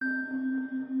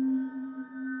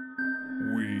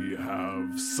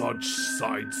have such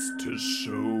sights to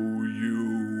show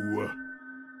you.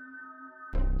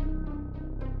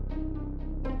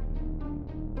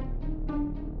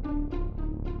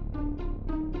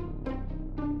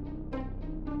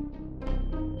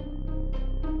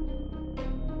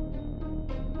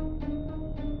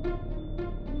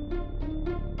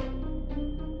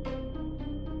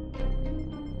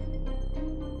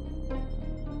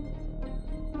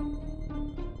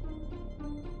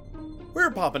 We're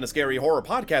popping a scary horror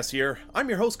podcast here. I'm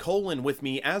your host, Colin. With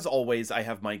me, as always, I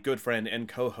have my good friend and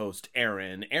co-host,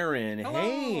 Aaron. Aaron, Hello,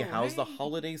 hey, how's the hey.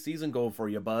 holiday season going for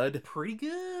you, bud? Pretty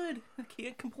good. I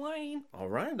can't complain. All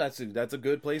right, that's a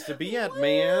good place to be at,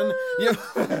 man.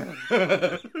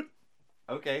 Yeah.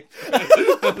 Okay.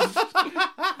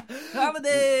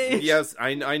 Holiday! Yes,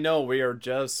 I know we are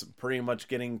just pretty much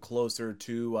getting closer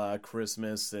to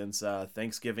Christmas since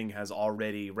Thanksgiving has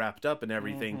already wrapped up and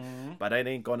everything, but it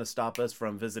ain't going to stop us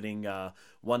from visiting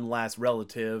one last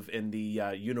relative in the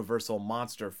Universal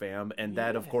Monster fam, and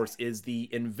that, of course, is the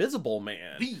Invisible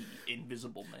Man. The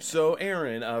Invisible Man. So,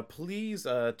 Aaron, please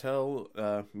tell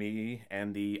me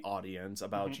and the audience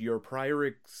about your prior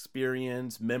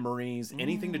experience, memories,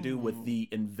 anything to do with the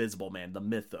Invisible Man, the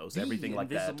mythos, everything like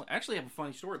that. Actually, I have a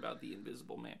funny story about the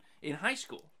Invisible Man. In high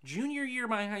school, junior year of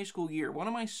my high school year, one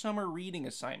of my summer reading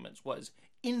assignments was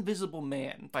Invisible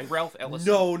Man by Ralph Ellison.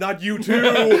 No, not you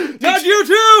too! Not you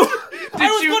too! I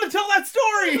was going to tell that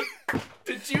story!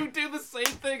 Did you do the same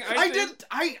thing I did.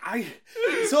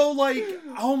 So, like,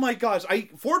 oh my gosh.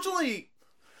 Fortunately,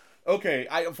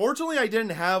 I didn't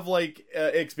have, like,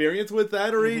 experience with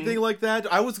that or anything like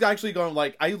that. I was actually going,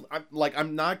 like,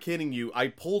 I'm not kidding you. I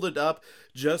pulled it up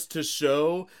just to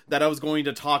show that I was going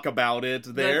to talk about it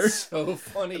there. That's so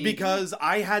funny. Because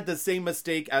I had the same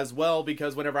mistake as well,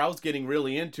 because whenever I was getting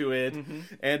really into it,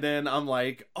 and then I'm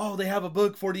like, oh, they have a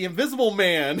book for the Invisible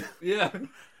Man. Yeah.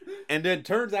 And it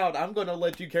turns out, I'm going to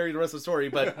let you carry the rest of the story,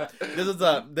 but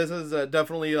this is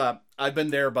definitely, I've been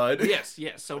there, bud. Yes.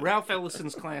 So Ralph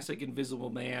Ellison's classic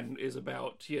Invisible Man is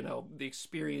about, the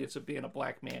experience of being a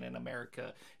black man in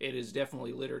America. It is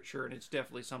definitely literature, and it's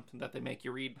definitely something that they make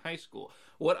you read in high school.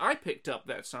 What I picked up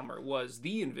that summer was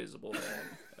The Invisible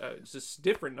Man. It's this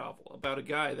different novel about a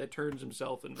guy that turns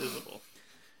himself invisible.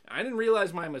 I didn't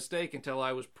realize my mistake until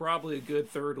I was probably a good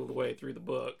third of the way through the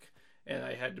book, and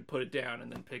I had to put it down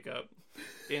and then pick up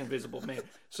The Invisible Man.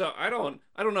 So I don't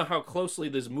know how closely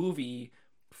this movie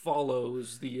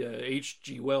follows the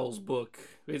H.G. Wells book.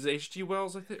 Is it H.G.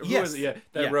 Wells, I think? Yes.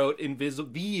 Wrote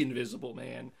The Invisible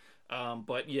Man.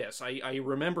 But yes, I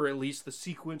remember at least the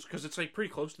sequence, because it's like pretty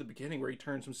close to the beginning where he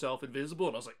turns himself invisible,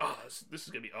 and I was like, oh, this is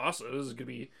going to be awesome. This is going to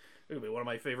be one of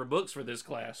my favorite books for this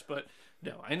class. But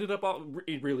no, I ended up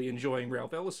really enjoying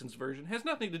Ralph Ellison's version. It has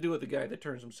nothing to do with the guy that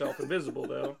turns himself invisible,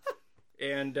 though.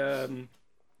 And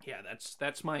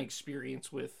that's my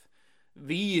experience with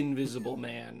The Invisible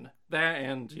Man. That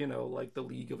and, like the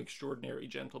League of Extraordinary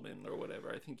Gentlemen or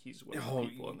whatever. I think he's one of the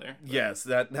people in there. But... Yes,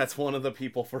 that's one of the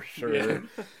people for sure.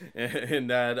 In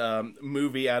that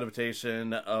movie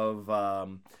adaptation of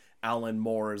Alan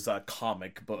Moore's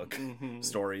comic book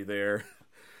story there.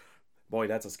 Boy,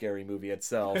 that's a scary movie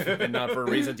itself, and not for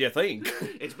reasons you think.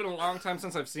 It's been a long time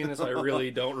since I've seen this. I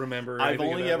really don't remember. I've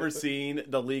only ever seen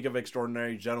The League of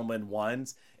Extraordinary Gentlemen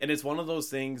once, and it's one of those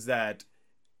things that,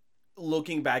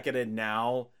 looking back at it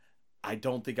now, I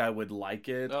don't think I would like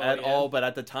it at all, but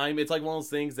at the time, it's like one of those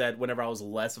things that whenever I was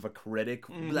less of a critic,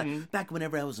 back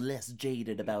whenever I was less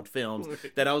jaded about films,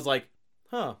 that I was like,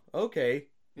 huh, okay.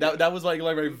 That was like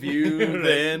my view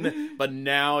then, but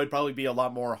now it'd probably be a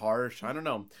lot more harsh. I don't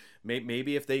know.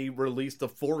 Maybe if they released a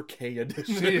 4K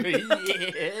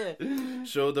edition,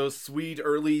 show those sweet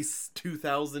early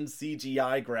 2000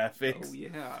 CGI graphics. Oh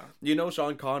yeah.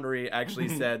 Sean Connery actually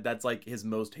said that's like his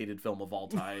most hated film of all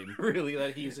time. Really,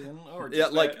 that he's in? Or just yeah,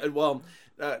 like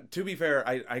to be fair,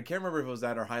 I can't remember if it was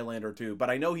that or Highlander 2, but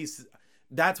I know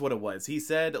that's what it was. He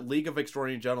said League of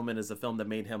Extraordinary Gentlemen is the film that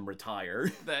made him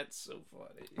retire. That's so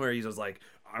funny. Where he's just like,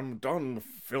 I'm done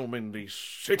filming these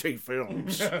shitty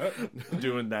films.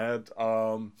 Doing that.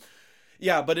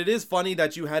 Yeah, but it is funny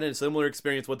that you had a similar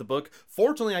experience with the book.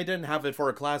 Fortunately, I didn't have it for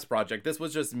a class project. This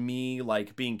was just me,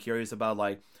 like, being curious about,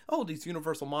 like, oh, these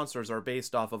Universal monsters are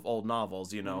based off of old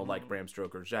novels, like Bram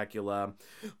Stoker's Dracula,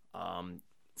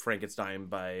 Frankenstein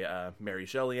by Mary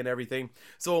Shelley and everything.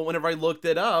 So whenever I looked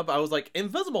it up, I was like,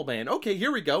 Invisible Man. Okay,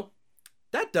 here we go.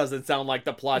 That doesn't sound like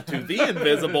the plot to The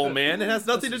Invisible Man. It has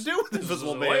nothing to do with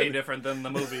Invisible Man. Way different than the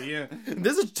movie, yeah.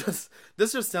 This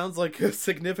just sounds like a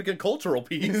significant cultural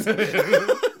piece.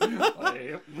 But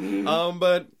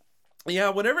Yeah,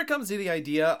 whenever it comes to the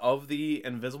idea of the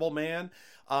Invisible Man,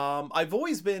 I've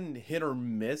always been hit or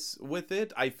miss with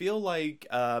it. I feel like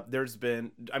there's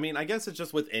been, I mean, I guess it's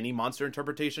just with any monster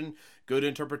interpretation, good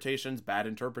interpretations, bad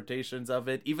interpretations of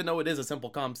it. Even though it is a simple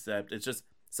concept, it's just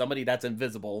somebody that's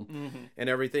invisible and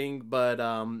everything. But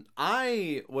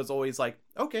I was always like,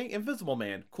 okay, Invisible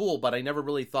Man, cool. But I never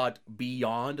really thought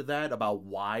beyond that about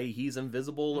why he's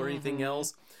invisible or anything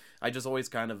else. I just always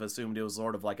kind of assumed it was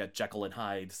sort of like a Jekyll and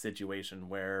Hyde situation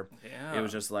where it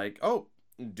was just like, oh,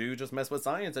 dude just messed with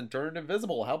science and turned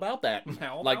invisible. How about that?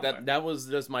 That was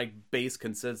just my base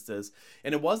consensus.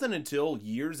 And it wasn't until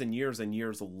years and years and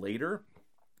years later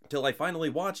till I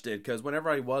finally watched it, because whenever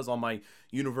I was on my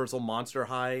Universal Monster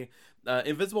high,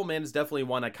 Invisible Man is definitely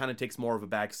one that kind of takes more of a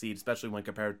backseat, especially when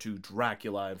compared to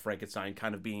Dracula and Frankenstein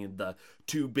kind of being the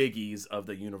two biggies of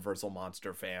the Universal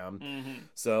Monster fam.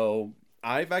 So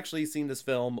I've actually seen this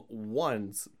film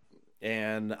once,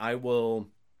 and I will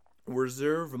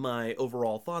reserve my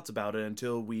overall thoughts about it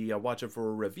until we watch it for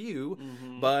a review.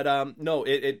 But no,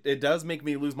 it does make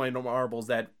me lose my marbles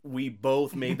that we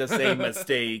both made the same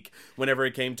mistake whenever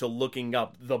it came to looking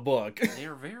up the book.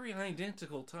 They're very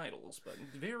identical titles, but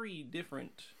very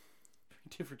different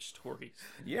stories.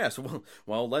 Yes,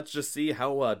 well, let's just see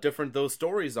how different those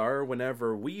stories are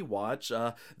whenever we watch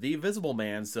The Invisible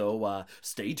Man, so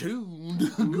stay tuned.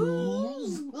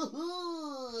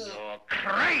 You're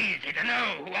crazy to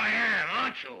know who I am,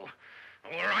 aren't you?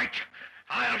 All right,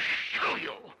 I'll show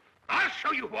you. I'll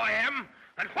show you who I am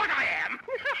and what I am.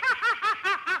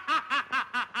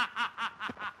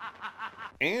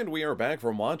 And we are back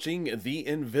from watching The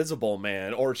Invisible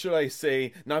Man, or should I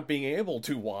say, not being able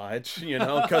to watch,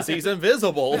 because he's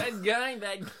invisible. That guy,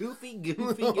 that goofy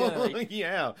guy.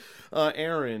 Yeah.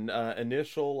 Aaron,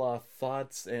 initial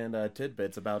thoughts and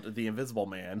tidbits about The Invisible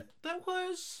Man. That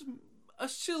was a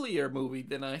sillier movie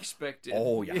than I expected.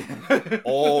 Oh, yeah.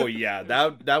 Oh, yeah.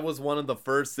 That was one of the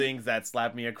first things that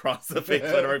slapped me across the face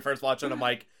when I first watched it. I'm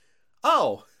like,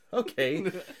 oh,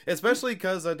 okay. Especially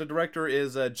because the director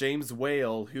is James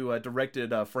Whale, who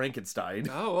directed Frankenstein.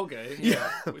 Oh, okay. Yeah.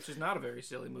 Which is not a very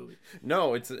silly movie.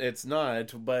 No, it's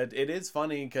not. But it is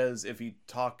funny because if you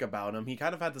talk about him, he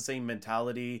kind of had the same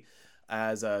mentality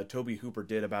as Tobe Hooper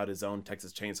did about his own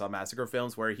Texas Chainsaw Massacre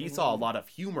films, where he saw a lot of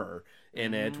humor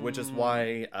in it, which is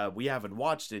why we haven't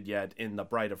watched it yet. In The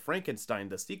Bride of Frankenstein,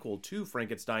 the sequel to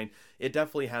Frankenstein, it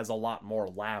definitely has a lot more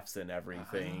laughs and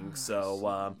everything.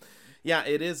 Yeah,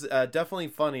 it is definitely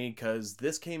funny because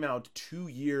this came out 2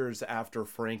 years after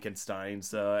Frankenstein,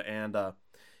 and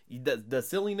the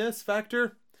silliness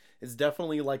factor is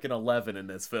definitely like an 11 in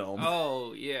this film.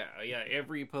 Oh, yeah.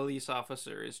 Every police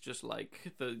officer is just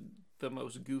like the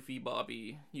most goofy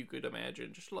Bobby you could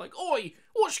imagine. Just like, oi,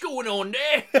 what's going on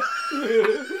there?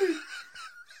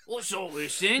 What's all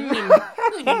this thing?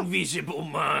 An invisible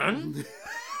man?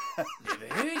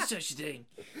 Never heard such a thing.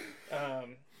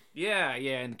 Yeah,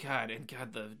 and God,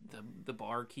 the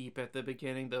barkeep at the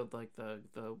beginning,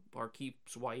 the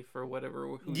barkeep's wife or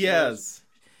whatever. Yes.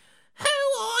 Who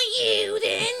are you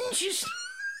then? Just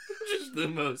the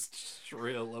most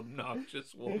shrill,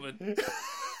 obnoxious woman.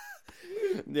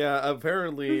 Yeah,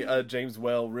 apparently James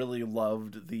Whale really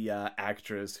loved the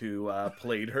actress who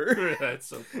played her. That's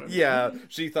so funny. Yeah,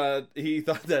 he thought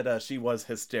that she was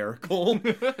hysterical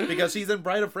because she's in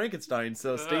Bride of Frankenstein,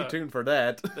 so stay tuned for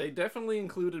that. They definitely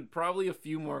included probably a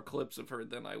few more clips of her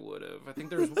than I would have. I think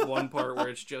there's one part where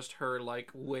it's just her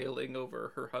like wailing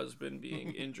over her husband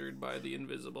being injured by the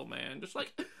Invisible Man, just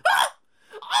like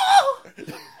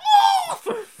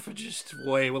for just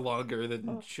way longer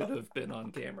than should have been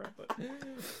on camera. But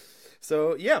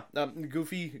so yeah,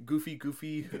 goofy very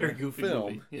goofy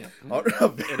film. Movie. Yeah,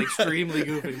 an extremely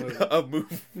goofy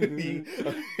movie.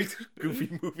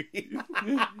 Goofy movie.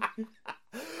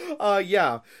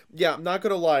 Yeah, I'm not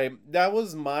gonna lie, that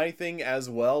was my thing as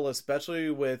well, especially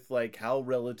with like how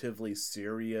relatively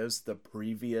serious the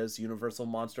previous Universal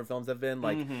monster films have been.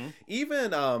 Like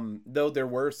even though there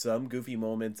were some goofy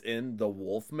moments in The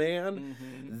Wolfman,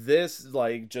 this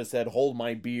like just said hold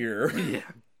my beer.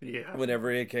 Yeah.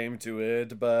 Whenever it came to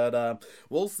it, but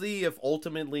we'll see if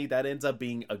ultimately that ends up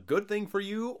being a good thing for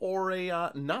you or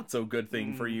a not so good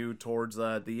thing for you towards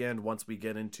the end once we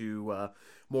get into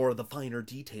more of the finer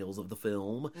details of the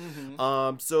film.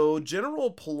 So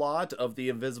general plot of The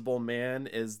Invisible Man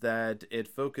is that it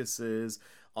focuses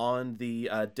on the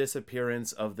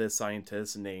disappearance of this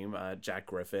scientist named Jack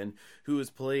Griffin, who is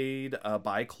played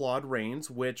by Claude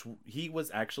Rains, which he was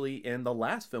actually in the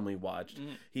last film we watched.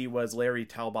 He was Larry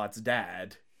Talbot's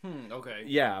dad Okay.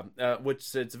 Yeah,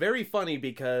 which it's very funny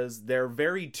because they're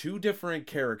very two different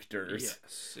characters.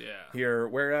 Yes, yeah. Here,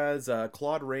 whereas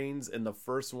Claude Rains in the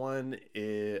first one,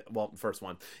 in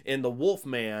The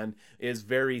Wolfman is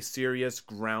very serious,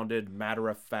 grounded, matter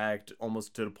of fact,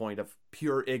 almost to the point of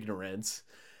pure ignorance.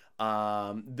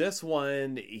 This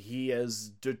one, he is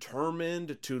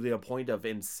determined to the point of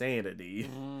insanity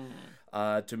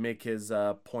to make his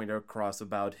point across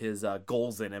about his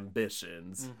goals and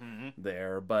ambitions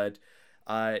there. But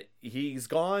he's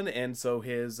gone, and so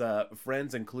his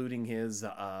friends, including his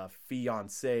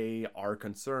fiancée, are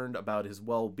concerned about his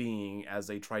well-being as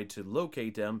they try to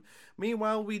locate him.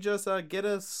 Meanwhile, we just get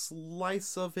a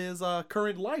slice of his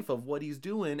current life of what he's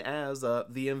doing as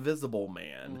the Invisible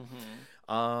Man.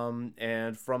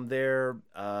 And from there,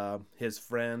 his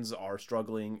friends are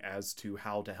struggling as to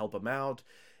how to help him out,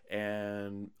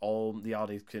 and all the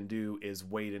audience can do is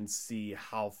wait and see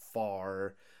how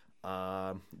far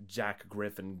Jack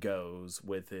Griffin goes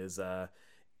with his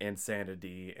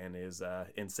insanity and his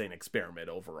insane experiment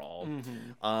overall.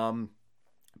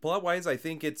 Plot-wise, I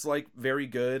think it's like very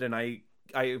good, and I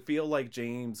feel like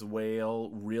James Whale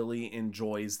really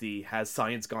enjoys the has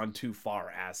science gone too far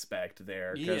aspect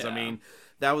there. Because, I mean,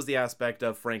 that was the aspect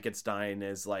of Frankenstein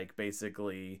is like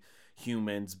basically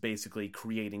humans basically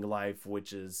creating life,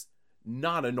 which is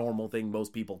not a normal thing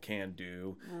most people can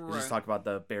do. Right. Just talk about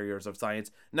the barriers of science.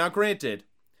 Now, granted,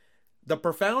 the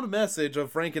profound message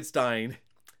of Frankenstein,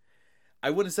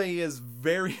 I wouldn't say is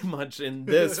very much in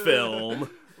this film.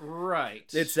 Right.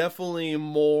 It's definitely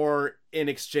more in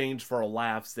exchange for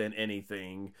laughs than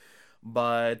anything.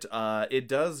 But it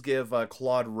does give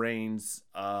Claude Rains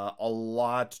a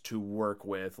lot to work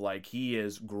with. Like, he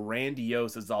is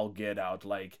grandiose as all get out.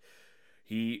 Like,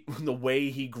 the way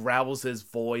he growls his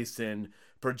voice and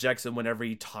projects it whenever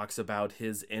he talks about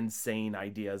his insane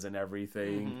ideas and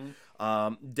everything.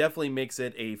 Definitely makes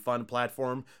it a fun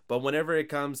platform. But whenever it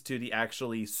comes to the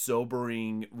actually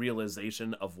sobering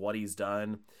realization of what he's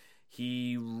done,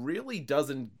 he really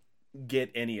doesn't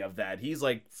get any of that. He's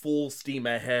like full steam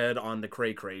ahead on the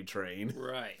cray-cray train.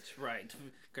 Right.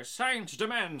 Because science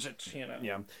demands it, you know.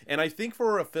 Yeah. And I think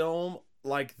for a film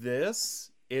like this,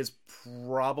 is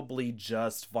probably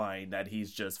just fine that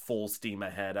he's just full steam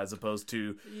ahead as opposed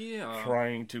to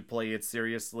trying to play it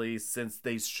seriously, since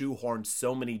they shoehorned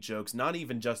so many jokes, not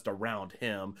even just around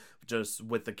him, just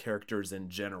with the characters in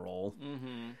general.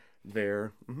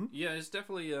 There. Yeah, it's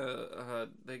definitely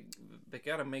they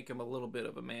gotta make him a little bit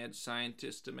of a mad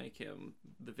scientist to make him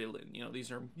the villain. You know, these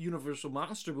are Universal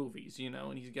monster movies, you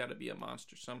know, and he's got to be a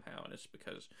monster somehow, and it's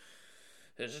because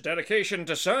his dedication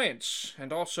to science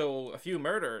and also a few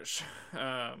murders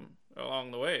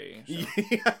along the way. So.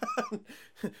 Yeah.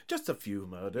 Just a few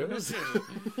murders.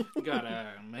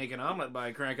 Gotta make an omelet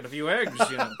by cracking a few eggs,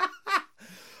 you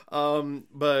know.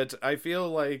 But I feel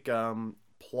like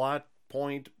plot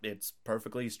point, it's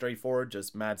perfectly straightforward.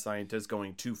 Just mad scientist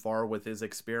going too far with his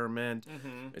experiment.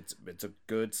 It's a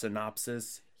good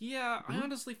synopsis. Yeah, I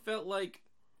honestly felt like,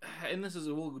 and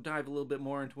we'll dive a little bit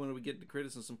more into when we get to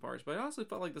criticism parts, but I honestly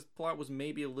felt like this plot was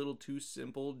maybe a little too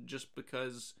simple just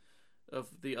because of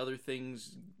the other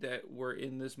things that were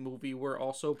in this movie were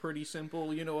also pretty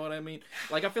simple, you know what I mean?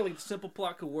 Like, I feel like the simple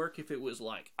plot could work if it was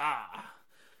like,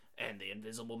 and the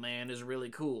Invisible Man is really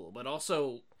cool, but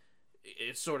also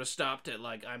it sort of stopped at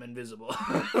like, I'm invisible.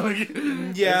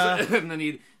 Yeah. and then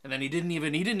he didn't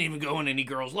even go in any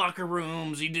girls' locker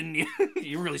rooms. He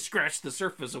really scratched the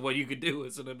surface of what you could do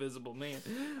as an invisible man.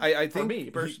 I think, for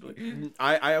me personally,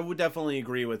 I would definitely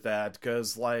agree with that,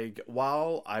 because like,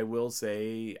 while I will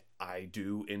say I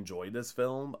do enjoy this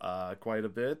film quite a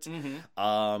bit,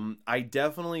 I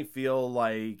definitely feel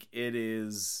like it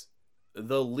is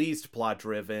the least plot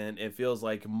driven. It feels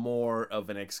like more of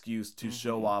an excuse to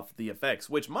show off the effects,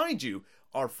 which, mind you,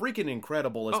 are freaking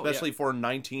incredible, especially for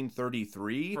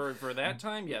 1933. For that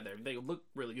time, yeah, they look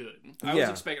really good. I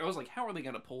was like, how are they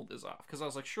going to pull this off? Because I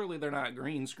was like, surely they're not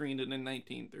green screened in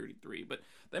 1933, but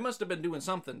they must have been doing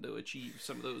something to achieve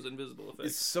some of those invisible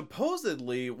effects.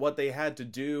 Supposedly, what they had to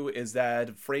do is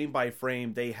that frame by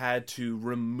frame, they had to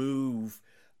remove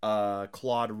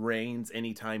Claude Rains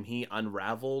anytime he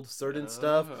unraveled certain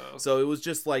stuff. So it was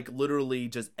just like literally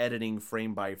just editing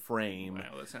frame by frame.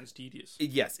 Wow, that sounds tedious.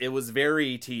 Yes, it was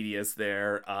very tedious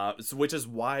there. So which is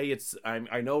why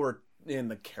I know we're in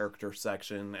the character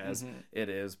section as it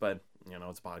is, but you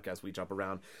know, it's a podcast, we jump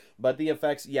around. But the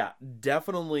effects, yeah,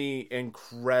 definitely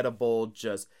incredible.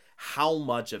 Just how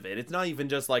much of it. It's not even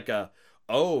just like a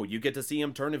oh, you get to see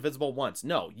him turn invisible once.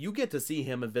 No, you get to see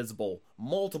him invisible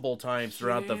multiple times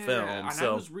throughout the film. And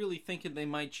so I was really thinking they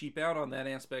might cheap out on that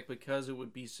aspect because it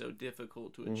would be so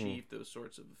difficult to achieve those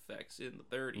sorts of effects in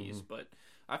the 30s. But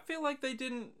I feel like they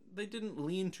didn't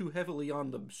lean too heavily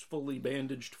on the fully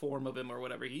bandaged form of him or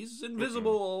whatever. He's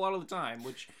invisible a lot of the time,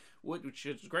 which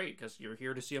is great because you're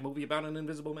here to see a movie about an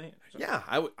invisible man. So. Yeah,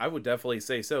 I would definitely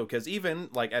say so, because even,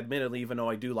 like, admittedly, even though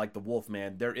I do like the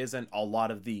Wolfman, there isn't a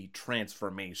lot of the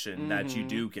transformation that you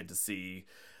do get to see.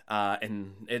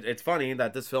 And it's funny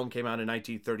that this film came out in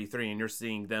 1933, and you're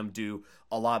seeing them do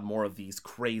a lot more of these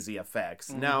crazy effects.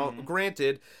 Now,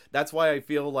 granted, that's why I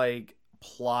feel like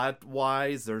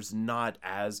plot-wise, there's not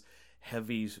as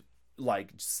heavy,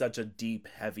 like, such a deep,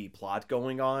 heavy plot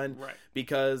going on. Right.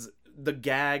 Because the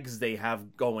gags they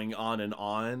have going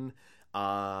on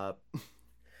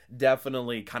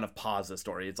definitely kind of pause the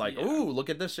story. It's like, ooh, look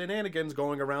at the shenanigans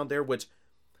going around there, which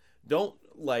don't,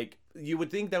 like, you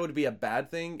would think that would be a bad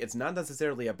thing. It's not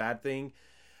necessarily a bad thing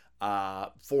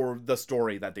for the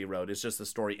story that they wrote. It's just the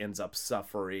story ends up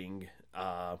suffering.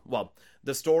 Well,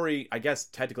 the story, I guess,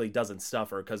 technically doesn't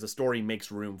suffer because the story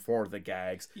makes room for the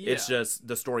gags. Yeah. It's just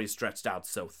the story is stretched out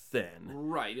so thin.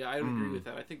 Right, yeah, I would agree with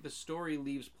that. I think the story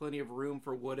leaves plenty of room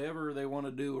for whatever they want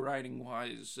to do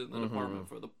writing-wise in the department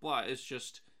for the plot. It's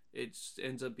just, it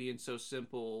ends up being so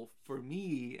simple for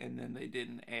me, and then they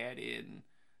didn't add in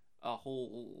a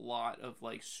whole lot of,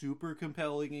 like, super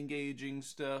compelling, engaging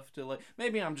stuff to, like,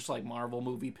 maybe I'm just, like, Marvel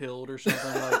movie pilled or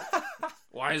something, like...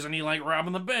 Why isn't he, like,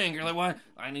 robbing the bank? Or, like, why?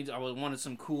 I wanted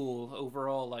some cool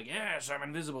overall, like, yes, I'm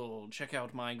invisible. Check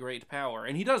out my great power.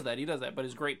 And he does that. But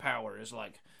his great power is,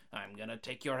 like, I'm gonna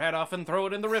take your head off and throw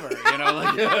it in the river. You know,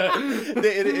 like...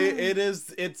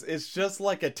 It's just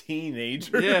like a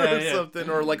teenager or something,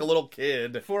 or like a little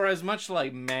kid. For as much,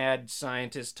 like, mad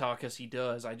scientist talk as he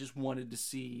does, I just wanted to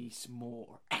see some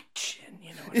more action,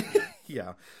 you know what I mean?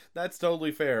 Yeah, that's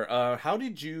totally fair. How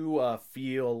did you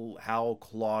feel how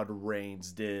Claude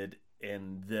Rains did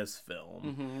in this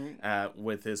film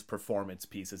with his performance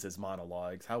pieces, his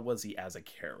monologues? How was he as a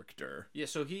character? Yeah,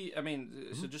 so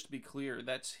so just to be clear,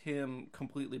 that's him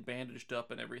completely bandaged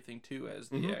up and everything too as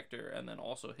the actor, and then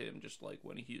also him just like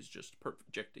when he's just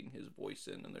projecting his voice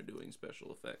in and they're doing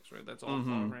special effects, right? That's all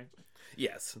Claude Rains.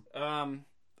 Yes.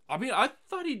 I mean, I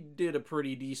thought he did a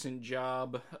pretty decent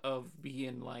job of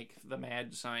being, like, the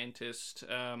mad scientist.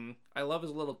 I love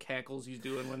his little cackles he's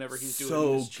doing whenever he's doing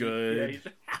so his good.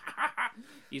 Yeah,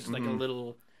 he's like a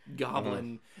little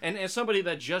goblin. And as somebody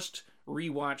that just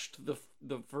rewatched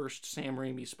the first Sam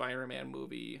Raimi Spider-Man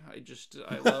movie,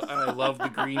 I love the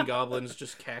Green Goblin's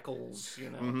just cackles, you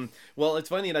know. Well, it's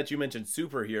funny that you mentioned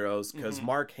superheroes, because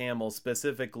Mark Hamill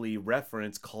specifically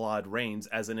referenced Claude Rains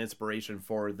as an inspiration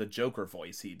for the Joker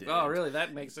voice he did. Oh, really?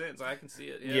 That makes sense. I can see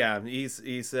it. Yeah, he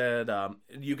said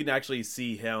you can actually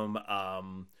see him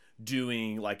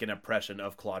doing like an impression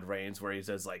of Claude Rains where he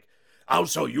says like, "I'll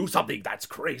show you something that's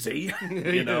crazy,"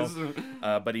 you know.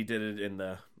 But he did it in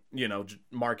the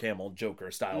Mark Hamill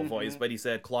Joker style voice, but he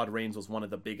said Claude Rains was one of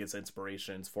the biggest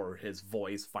inspirations for his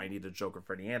voice finding the Joker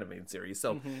for the animated series.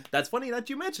 So that's funny that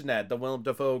you mentioned that, the Willem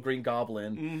Dafoe Green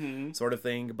Goblin sort of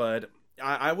thing. But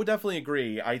I would definitely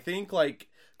agree. I think like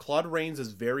Claude Rains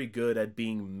is very good at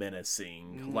being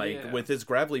menacing, like with his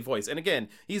gravelly voice. And again,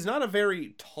 he's not a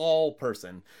very tall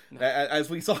person, as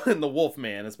we saw in The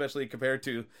Wolfman, especially compared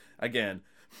to, again,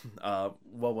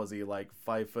 what was he, like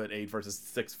 5'8" versus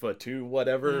 6'2",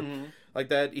 whatever, like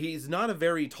that. He's not a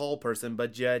very tall person,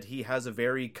 but yet he has a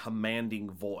very commanding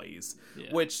voice,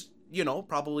 which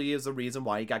probably is the reason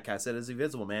why he got casted as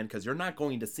Invisible Man, because you're not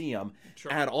going to see him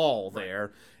at all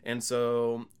there. And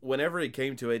so whenever it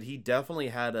came to it, he definitely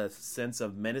had a sense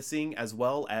of menacing as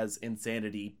well as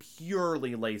insanity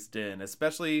purely laced in,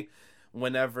 especially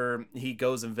whenever he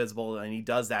goes invisible and he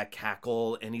does that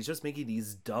cackle and he's just making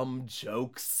these dumb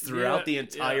jokes throughout the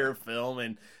entire film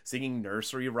and singing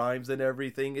nursery rhymes and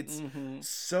everything. It's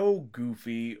so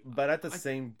goofy, but at the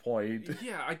same point,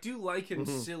 I do like him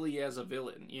silly as a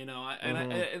villain, and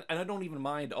I don't even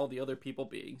mind all the other people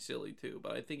being silly too,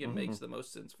 but I think it makes the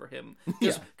most sense for him,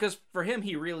 because for him,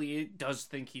 he really does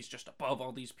think he's just above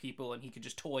all these people and he could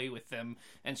just toy with them,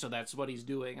 and so that's what he's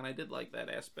doing, and I did like that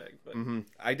aspect. But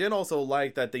I did also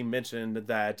like that they mentioned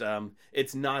that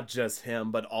it's not just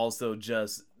him, but also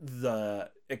just the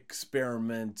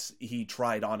experiment he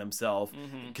tried on himself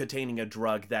containing a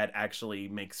drug that actually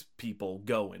makes people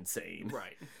go insane.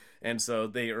 Right. And so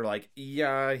they are like,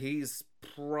 yeah, he's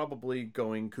probably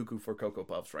going cuckoo for Cocoa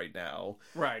Puffs right now.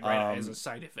 Right, as a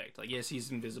side effect. Like, yes,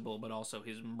 he's invisible, but also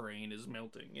his brain is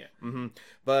melting, yeah. Mm-hmm.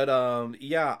 But,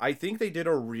 yeah, I think they did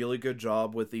a really good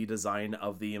job with the design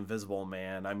of the Invisible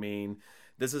Man. I mean,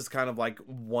 this is kind of like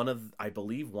one of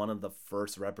the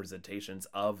first representations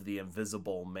of the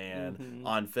Invisible Man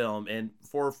on film. And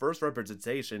for first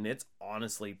representation, it's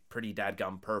honestly pretty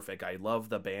dadgum perfect. I love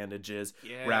the bandages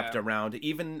wrapped around,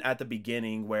 even at the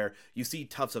beginning where you see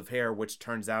tufts of hair, which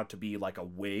turns out to be like a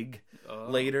wig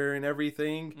later and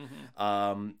everything.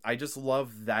 I just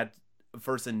love that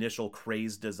first initial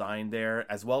craze design there,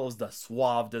 as well as the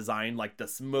suave design, like the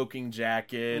smoking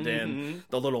jacket and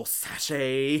the little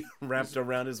sachet wrapped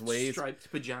around his waist,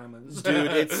 striped pajamas.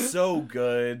 Dude, it's so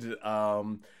good.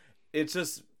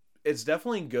 It's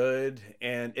definitely good,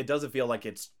 and it doesn't feel like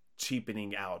it's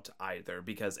cheapening out either,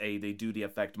 because they do the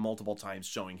effect multiple times,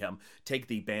 showing him take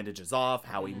the bandages off,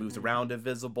 how he moves around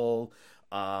invisible.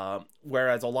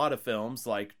 Whereas a lot of films,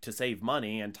 like, to save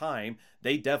money and time,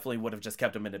 they definitely would have just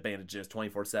kept him in the bandages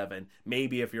 24/7.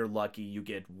 Maybe if you're lucky, you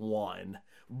get one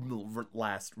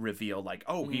last reveal, like,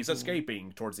 oh, he's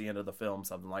escaping towards the end of the film,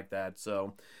 something like that.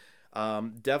 So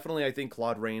definitely, I think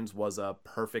Claude Rains was a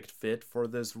perfect fit for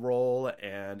this role,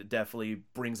 and definitely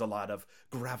brings a lot of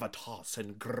gravitas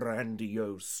and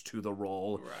grandiose to the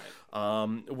role.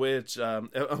 Right. Which,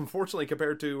 unfortunately,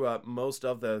 compared to most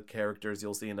of the characters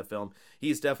you'll see in the film,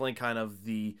 he's definitely kind of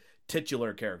the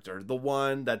titular character, the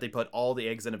one that they put all the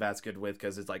eggs in a basket with,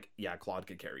 because it's like, yeah, Claude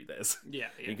could carry this. Yeah.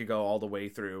 He could go all the way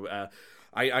through.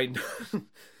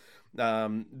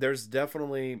 There's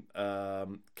definitely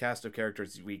cast of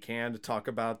characters we can talk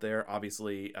about there.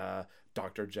 Obviously,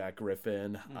 Dr. Jack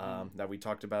Griffin, that we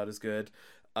talked about, is good.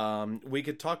 We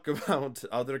could talk about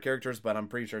other characters, but I'm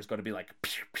pretty sure it's going to be like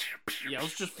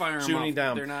let's just fire them shooting off.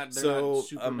 down. They're not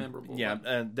super memorable. Yeah,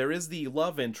 and there is the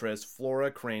love interest, Flora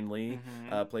Cranley,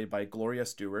 played by Gloria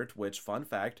Stewart, which, fun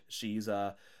fact, she's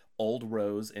old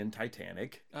Rose in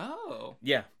Titanic. Oh.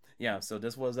 Yeah, so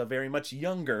this was a very much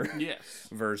younger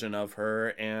version of her,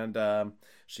 and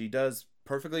she does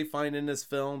perfectly fine in this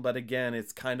film, but again,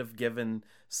 it's kind of given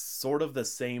sort of the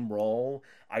same role.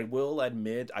 I will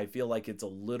admit, I feel like it's a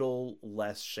little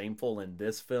less shameful in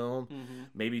this film,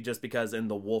 maybe just because in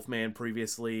The Wolfman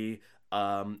previously,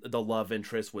 the love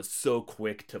interest was so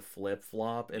quick to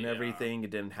flip-flop and everything, it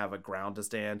didn't have a ground to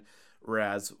stand,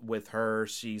 whereas with her,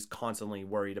 she's constantly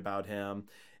worried about him,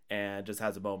 and just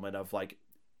has a moment of like,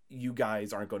 you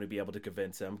guys aren't going to be able to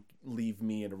convince him. Leave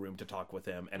me in a room to talk with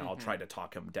him, and I'll try to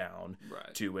talk him down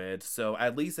to it. So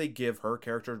at least they give her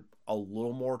character a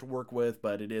little more to work with,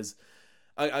 but it is,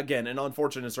 again, an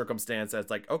unfortunate circumstance that's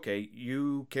like, okay,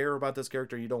 you care about this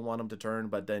character, you don't want him to turn,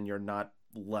 but then you're not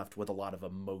left with a lot of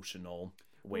emotional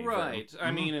wavering. Right.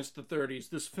 I mean, it's the 30s.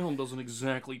 This film doesn't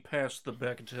exactly pass the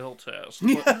Bechdel test.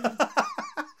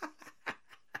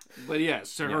 But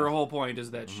yes, her whole point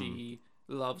is that she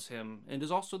loves him, and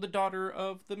is also the daughter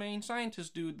of the main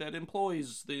scientist dude that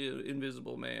employs the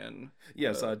Invisible Man.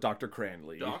 Yes, Dr.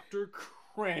 Cranley. Dr.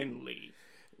 Cranley.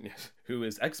 Who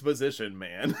is Exposition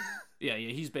Man. Yeah,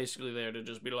 he's basically there to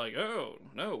just be like, oh,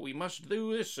 no, we must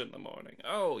do this in the morning.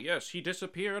 Oh, yes, he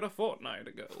disappeared a fortnight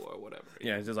ago, or whatever.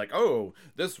 Yeah, it's just like, oh,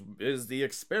 this is the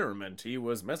experiment he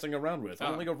was messing around with.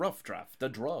 Only a rough draft, the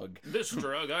drug. This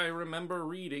drug I remember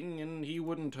reading, and he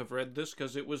wouldn't have read this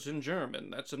because it was in German.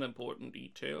 That's an important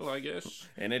detail, I guess.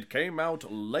 And it came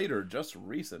out later, just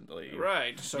recently.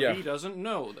 Right, so he doesn't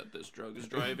know that this drug is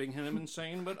driving him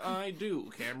insane, but I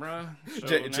do, camera.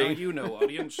 So now you know,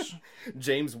 audience.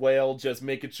 James Whale just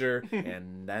making sure,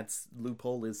 and that's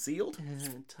loophole is sealed.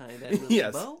 Tie that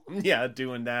little bow. Yeah,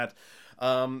 doing that.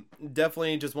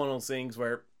 Definitely just one of those things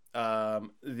where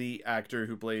the actor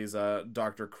who plays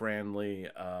Dr. Cranley,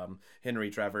 Henry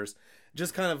Travers,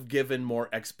 just kind of given more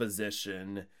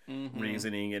exposition,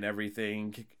 reasoning, and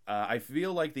everything. I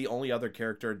feel like the only other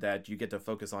character that you get to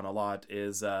focus on a lot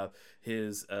is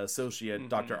his associate,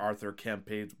 Dr. Arthur Kemp,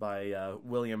 played by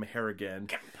William Harrigan.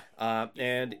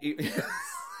 And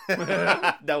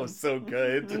that was so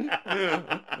good.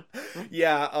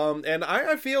 Yeah, and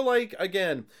I feel like,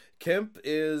 again, Kemp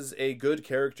is a good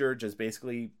character, just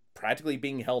basically practically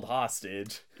being held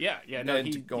hostage. Yeah, no,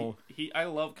 I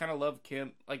love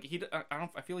Kemp. Like,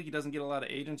 I feel like he doesn't get a lot of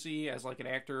agency as like an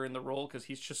actor in the role, because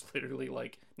he's just literally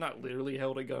like, not literally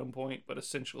held at gunpoint, but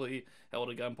essentially held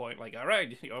at gunpoint. Like, all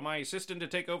right, you're my assistant to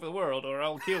take over the world, or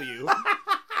I'll kill you.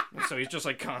 So he's just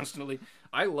like constantly.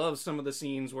 I love some of the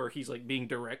scenes where he's like being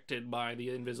directed by the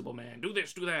Invisible Man. Do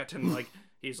this, do that, and like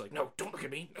he's like, no, don't look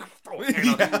at me.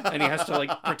 And he has to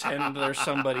like pretend there's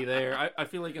somebody there. I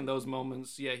feel like in those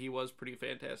moments, he was pretty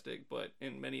fantastic. But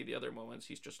in many of the other moments,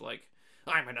 he's just like,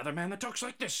 I'm another man that talks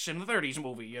like this in the 30s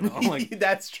movie, you know? Like,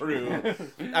 that's true.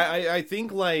 I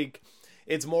think, like,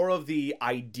 it's more of the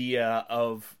idea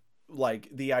of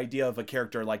a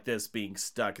character like this being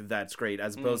stuck that's great,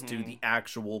 as opposed to the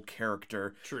actual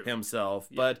character himself.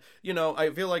 Yeah. But, you know, I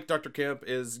feel like Dr. Kemp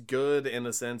is good in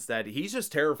the sense that he's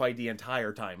just terrified the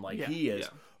entire time. Like, he is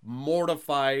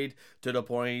mortified to the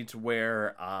point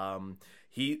where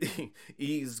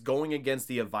he's going against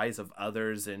the advice of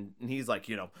others, and he's like,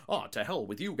 you know, oh, to hell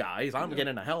with you guys, I'm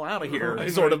getting the hell out of here,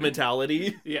 sort of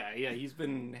mentality. Yeah, he's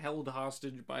been held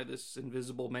hostage by this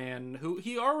invisible man who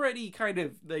he already kind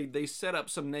of, they set up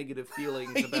some negative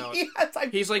feelings about.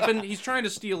 He's trying to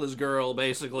steal his girl,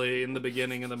 basically, in the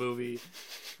beginning of the movie.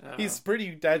 He's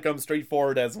pretty dadgum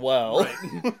straightforward as well.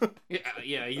 Right.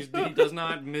 He does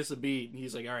not miss a beat.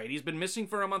 He's like, all right, he's been missing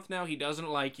for a month now. He doesn't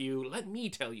like you. Let me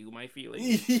tell you my feelings.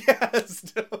 Yes,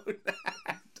 dude.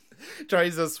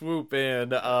 Tries to swoop in.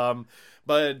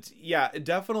 But yeah,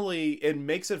 definitely it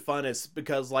makes it fun is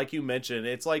because, like you mentioned,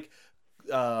 it's like,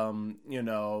 you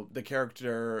know, the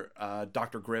character,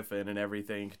 Dr. Griffin and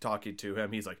everything, talking to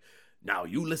him. He's like, now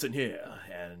you listen here,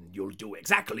 and you'll do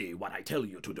exactly what I tell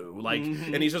you to do. Like,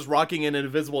 and he's just rocking in an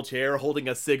invisible chair, holding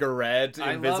a cigarette,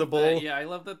 invisible. I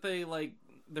love that they, like,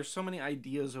 there's so many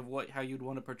ideas of how you'd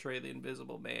want to portray the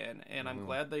Invisible Man, and I'm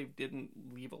glad they didn't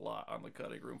leave a lot on the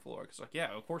cutting room floor. Because, like,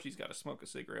 yeah, of course he's got to smoke a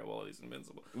cigarette while he's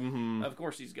invincible. Mm-hmm. Of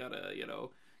course he's got to, you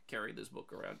know, carry this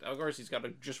book around. Of course he's got to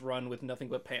just run with nothing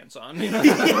but pants on.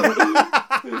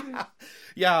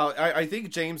 Yeah, I think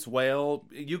James Whale,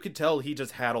 you could tell he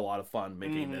just had a lot of fun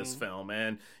making this film,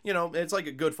 and, you know, it's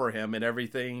like good for him and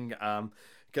everything,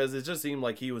 because it just seemed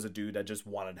like he was a dude that just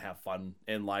wanted to have fun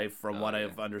in life, from what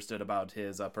I've understood about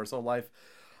his personal life.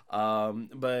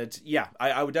 But yeah,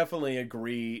 I would definitely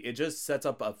agree. It just sets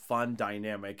up a fun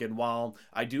dynamic. And while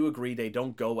I do agree they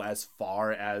don't go as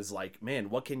far as, like, man,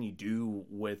 what can you do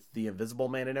with the Invisible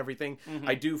Man and everything?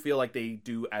 I do feel like they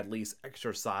do at least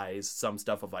exercise some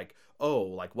stuff of, like, oh,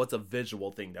 like, what's a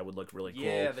visual thing that would look really cool?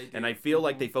 Yeah, they do. And I feel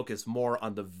like they focus more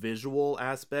on the visual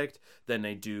aspect than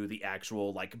they do the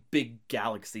actual, like, big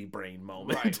galaxy brain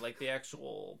moment. Right, like the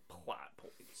actual plot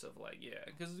points of, like,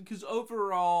 yeah. Because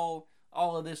overall,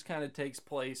 all of this kind of takes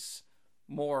place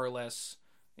more or less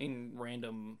in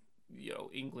random, you know,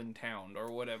 England town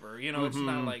or whatever. You know, it's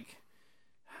not like,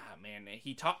 man,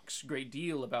 he talks a great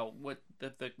deal about what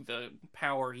the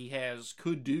power he has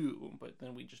could do, but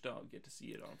then we just don't get to see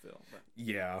it on film. Right?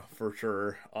 Yeah, for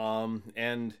sure.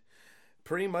 And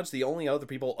pretty much the only other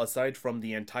people aside from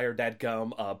the entire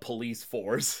dadgum police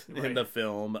force in the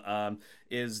film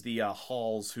is the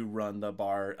Halls who run the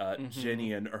bar,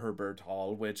 Jenny and Herbert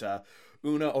Hall, which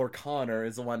Una O'Connor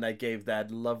is the one that gave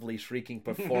that lovely shrieking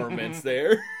performance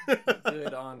there.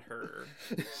 Good on her.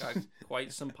 Got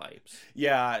quite some pipes.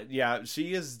 Yeah,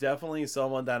 she is definitely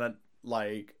someone that,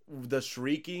 like, the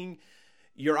shrieking,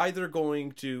 you're either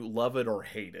going to love it or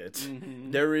hate it.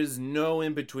 There is no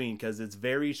in between, because it's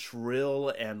very shrill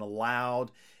and loud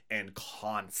and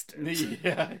constant.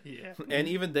 Yeah. And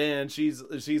even then, she's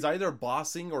either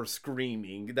bossing or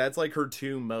screaming. That's like her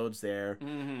two modes there.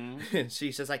 And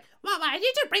she's just like, Mama, did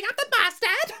you bring out the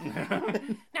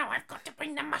mustard? Now I've got to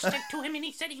bring the mustard to him, and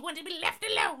he said he wanted to be left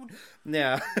alone.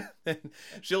 Yeah.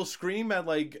 She'll scream at,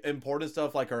 like, important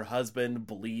stuff like her husband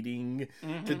bleeding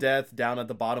to death down at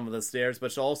the bottom of the stairs,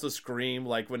 but she'll also scream,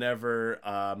 like, whenever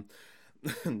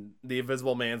the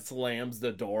Invisible Man slams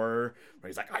the door, where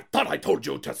he's like, I thought I told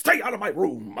you to stay out of my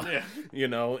room. Yeah. You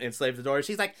know, and slams the door.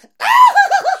 She's like,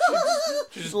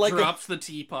 she just like drops the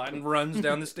teapot and runs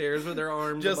down the stairs with her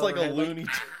arms just like a head, Looney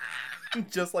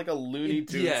just like a Looney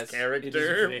Tunes character. It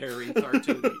is very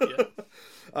cartoony.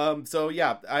 Yeah. So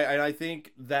yeah, I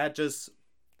think that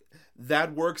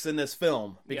works in this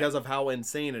film because of how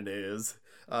insane it is.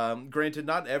 Granted,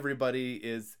 not everybody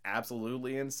is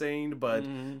absolutely insane, but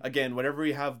again, whenever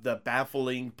you have the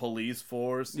baffling police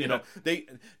force, you know,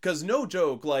 because no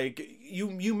joke, like,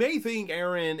 you may think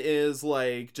Aaron is,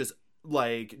 like, just,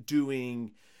 like,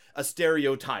 doing a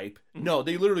stereotype. No,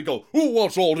 they literally go, who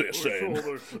wants all this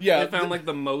then? Yeah, they found, like,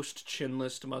 the most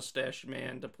chinless mustache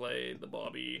man to play the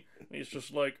Bobby. He's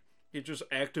just like, he's just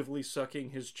actively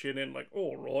sucking his chin in, like,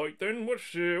 all right, then,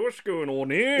 what's going on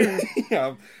here?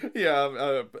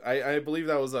 I believe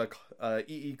that was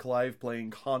E.E. Clive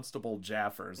playing Constable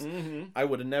Jaffers. I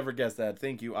would have never guessed that.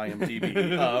 Thank you,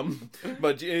 IMDb.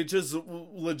 But it just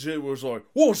legit was like,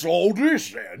 what's all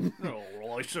this then?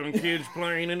 All right, some kids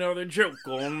playing another joke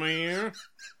on me here.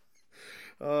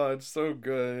 Oh, it's so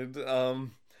good.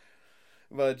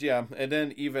 But yeah, and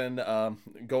then even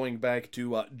going back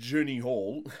to Jenny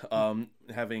Hall,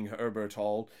 having Herbert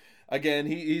Hall, again,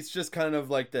 he's just kind of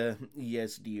like the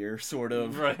yes dear sort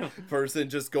of person,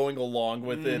 just going along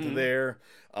with it there.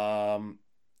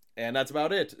 And that's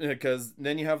about it, because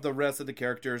then you have the rest of the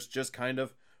characters just kind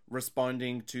of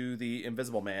responding to the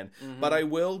Invisible Man. But I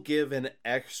will give an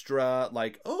extra,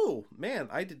 like, oh man,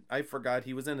 I forgot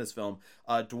he was in this film.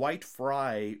 Dwight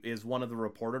Fry is one of the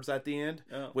reporters at the end,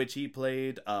 which he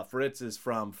played. Fritz is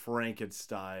from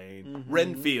Frankenstein.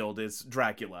 Renfield is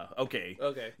Dracula. Okay.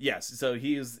 Yes, so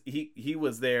he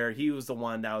was there. He was the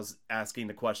one that was asking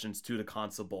the questions to the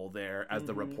constable there as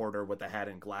the reporter with the hat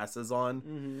and glasses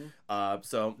on.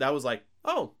 So that was like,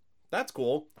 oh, that's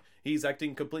cool. He's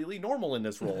acting completely normal in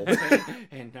this role.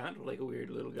 And not like a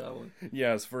weird little goblin.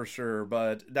 Yes, for sure.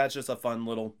 But that's just a fun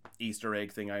little Easter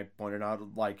egg thing I pointed out.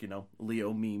 Like,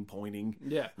 Leo meme pointing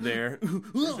there.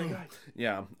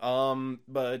 Yeah.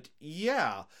 But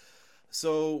yeah.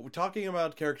 So talking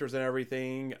about characters and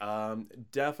everything,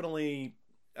 definitely,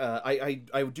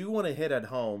 I do want to hit at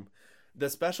home. The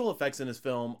special effects in this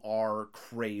film are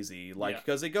crazy,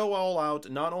 because they go all out,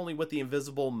 not only with the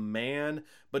Invisible Man,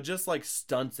 but just like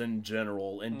stunts in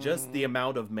general, and just the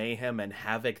amount of mayhem and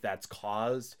havoc that's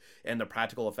caused, and the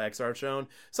practical effects are shown.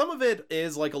 Some of it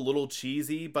is like a little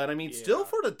cheesy, but I mean, still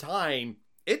for the time,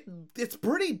 it's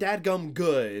pretty dadgum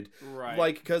good, right?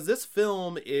 Like, because this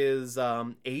film is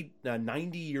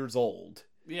 90 years old.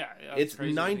 Yeah, it's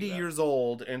 90 years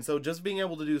old, and so just being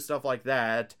able to do stuff like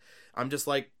that, I'm just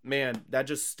like, man, that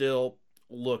just still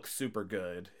looks super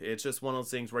good. It's just one of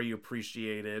those things where you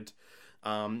appreciate it.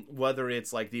 Whether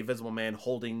it's like the Invisible Man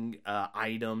holding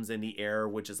items in the air,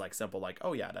 which is like simple, like,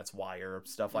 oh yeah, that's wire,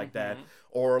 stuff like that.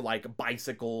 Or like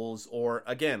bicycles, or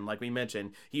again, like we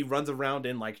mentioned, he runs around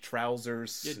in like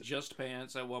trousers. Yeah, just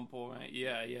pants at one point.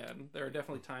 Yeah. There are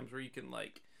definitely times where you can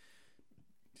like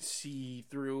see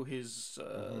through his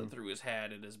through his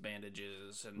hat and his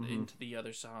bandages and into the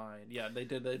other side. Yeah, they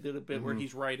did a bit where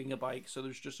he's riding a bike, so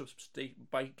there's just a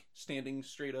bike standing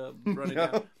straight up running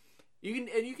down.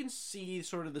 You can see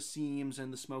sort of the seams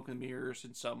and the smoke and mirrors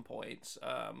in some points,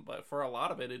 but for a lot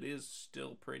of it is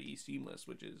still pretty seamless,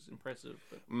 which is impressive.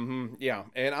 Yeah,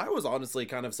 and I was honestly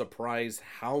kind of surprised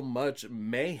how much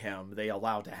mayhem they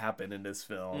allowed to happen in this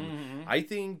film. I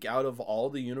think out of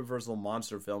all the Universal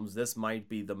monster films, this might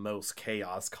be the most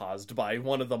chaos caused by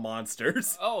one of the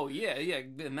monsters. Oh yeah,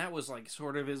 and that was like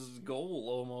sort of his goal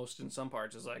almost in some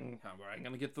parts. Is like, I'm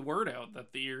gonna get the word out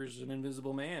that there's an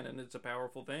Invisible Man and it's a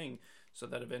powerful thing, so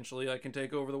that eventually I can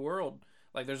take over the world.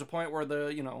 Like, there's a point where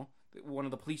one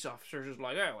of the police officers is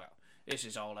like, oh, well, this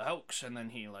is all a hoax. And then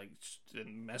he, like,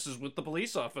 messes with the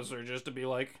police officer just to be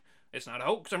like, it's not a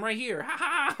hoax, I'm right here.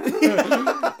 Ha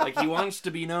ha! Like, he wants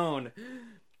to be known.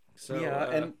 So, yeah,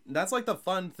 and that's, like, the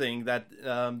fun thing that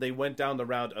they went down the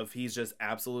route of he's just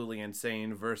absolutely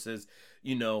insane versus,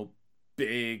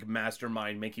 big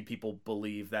mastermind making people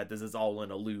believe that this is all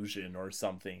an illusion or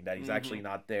something, that he's actually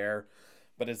not there.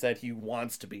 But instead, he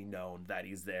wants to be known that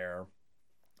he's there.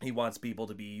 He wants people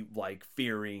to be, like,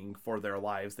 fearing for their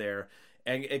lives there.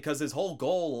 And because his whole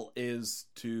goal is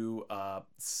to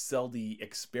sell the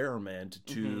experiment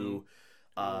to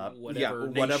whatever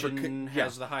nation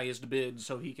has the highest bid,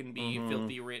 so he can be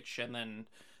filthy rich, and then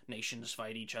nations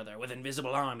fight each other with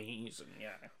invisible armies. And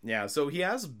yeah, so he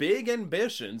has big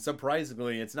ambition.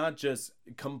 Surprisingly, it's not just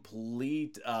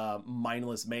complete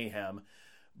mindless mayhem.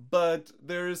 But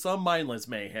there's some mindless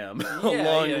mayhem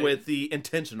along with the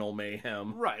intentional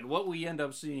mayhem. Right. What we end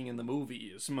up seeing in the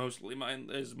movie is mostly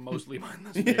mindless mayhem.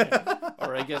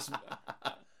 Or I guess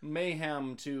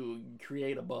mayhem to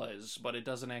create a buzz, but it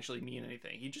doesn't actually mean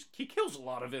anything. He kills a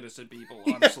lot of innocent people,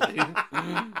 honestly,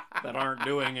 that aren't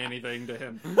doing anything to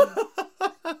him.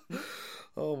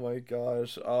 Oh my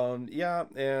gosh.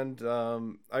 And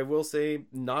I will say,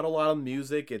 not a lot of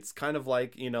music. It's kind of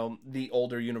like, the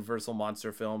older Universal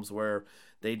monster films where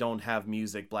they don't have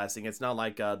music blasting. It's not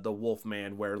like the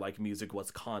Wolfman where like music was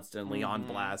constantly on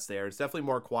blast there. It's definitely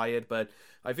more quiet, but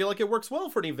I feel like it works well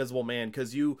for the Invisible Man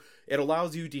because it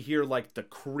allows you to hear like the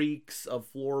creaks of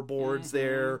floorboards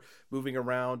there moving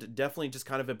around. Definitely just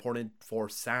kind of important for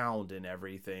sound and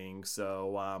everything.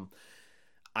 So,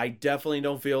 I definitely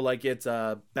don't feel like it's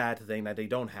a bad thing that they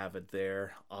don't have it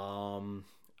there.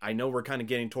 I know we're kind of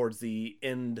getting towards the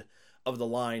end of the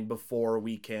line before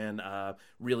we can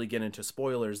really get into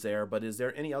spoilers there, but is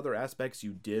there any other aspects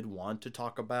you did want to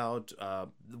talk about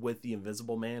with the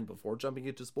Invisible Man before jumping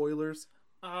into spoilers?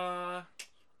 I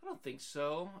don't think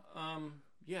so.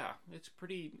 Yeah, it's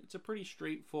a pretty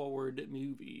straightforward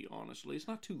movie, honestly. It's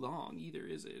not too long either,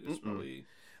 is it? It's probably...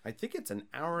 I think it's an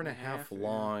hour and a half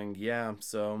long. Yeah,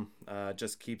 so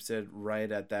just keeps it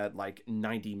right at that like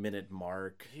 90-minute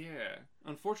mark. Yeah.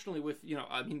 Unfortunately, with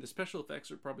the special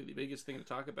effects are probably the biggest thing to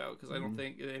talk about because I don't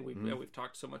think, and we've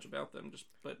talked so much about them.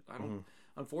 But I don't.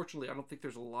 Unfortunately, I don't think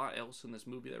there's a lot else in this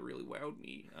movie that really wowed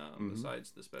me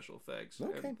besides the special effects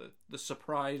and the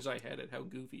surprise I had at how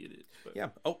goofy it is. But. Yeah.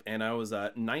 Oh, and I was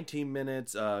 19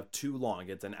 minutes too long.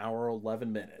 It's an hour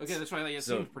 11 minutes. Okay, that's why it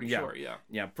seems pretty short. Yeah.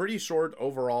 Yeah, pretty short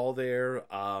overall there.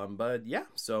 But yeah,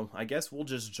 so I guess we'll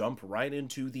just jump right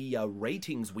into the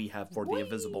ratings we have for The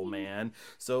Invisible Man.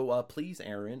 So please,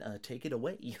 Aaron, take it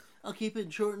away. I'll keep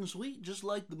it short and sweet, just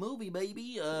like the movie,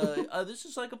 baby. This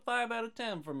is like a 5 out of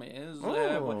 10 for me.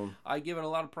 I give it a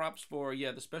lot of props for,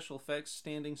 the special effects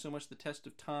standing so much the test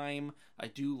of time. I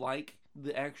do like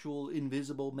the actual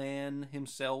Invisible Man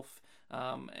himself,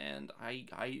 and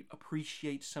I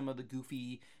appreciate some of the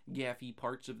goofy, gaffy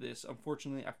parts of this.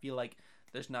 Unfortunately, I feel like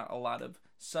there's not a lot of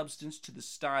substance to the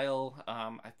style.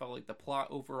 I felt like the plot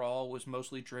overall was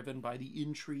mostly driven by the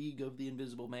intrigue of the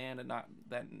Invisible Man and not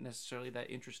that necessarily that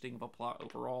interesting of a plot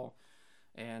overall.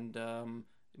 And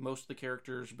most of the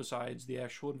characters besides the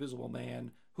actual Invisible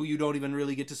Man, who you don't even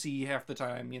really get to see half the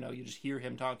time, you just hear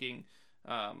him talking,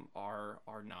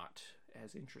 are not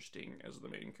as interesting as the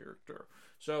main character.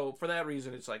 So for that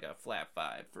reason, it's like a flat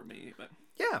 5 for me. But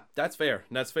yeah, that's fair.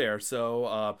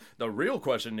 So the real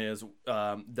question is,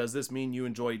 does this mean you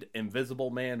enjoyed Invisible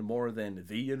Man more than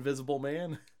The Invisible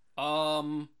Man?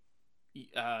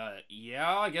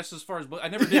 Yeah, I guess as far as I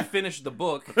never did finish the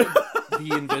book, The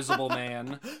Invisible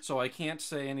Man, so I can't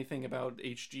say anything about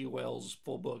H.G. Wells'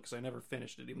 full book because I never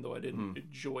finished it, even though I didn't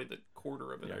enjoy the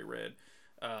quarter of it I read.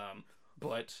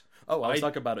 But I was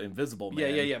talking about Invisible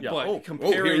Man. Yeah. But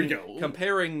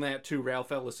comparing that to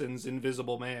Ralph Ellison's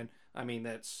Invisible Man, I mean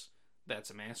that's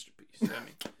a masterpiece.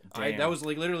 I mean, that was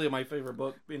like literally my favorite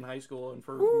book in high school and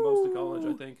for most of college,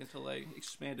 I think, until I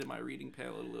expanded my reading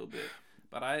palette a little bit.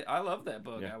 But I love that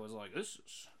book. I was like, this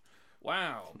is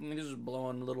wow. This is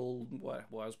blowing little. I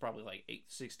was probably like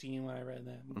 16 when I read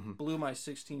that. Blew my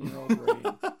 16-year-old brain.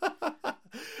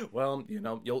 Well,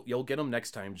 you'll get them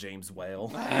next time, James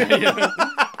Whale.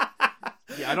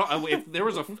 Yeah, I don't. If there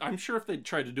was I'm sure if they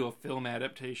tried to do a film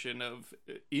adaptation of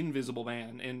Invisible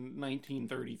Man in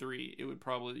 1933, it would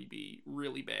probably be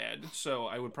really bad. So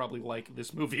I would probably like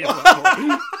this movie a lot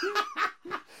more.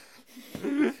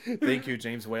 Thank you,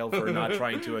 James Whale, for not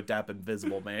trying to adapt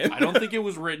Invisible Man. I don't think it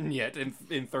was written yet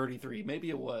in 33. Maybe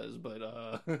it was, but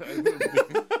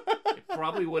it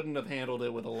probably wouldn't have handled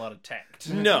it with a lot of tact.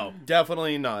 No,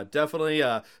 definitely not. Definitely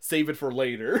save it for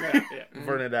later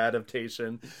for an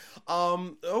adaptation.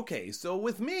 Okay, so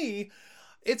with me,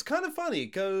 it's kind of funny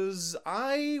because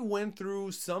I went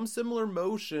through some similar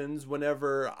motions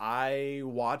whenever I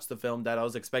watched the film that I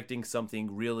was expecting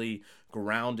something really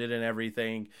grounded and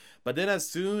everything. But then as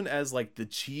soon as like the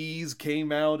cheese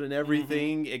came out and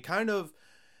everything, it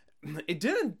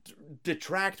didn't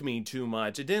detract me too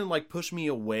much. It didn't like push me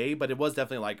away, but it was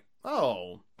definitely like,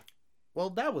 oh,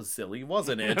 well, that was silly,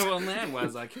 wasn't it? Well, that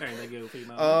was a kind of goofy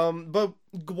moment. But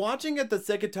watching it the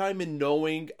second time and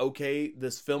knowing, okay,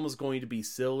 this film is going to be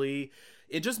silly,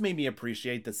 it just made me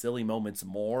appreciate the silly moments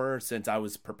more since I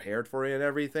was prepared for it and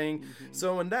everything.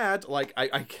 So in that, like,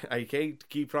 I can't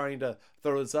keep trying to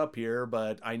throw this up here,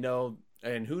 but I know,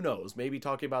 and who knows, maybe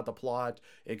talking about the plot,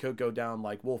 it could go down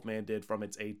like Wolfman did from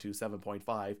its 8 to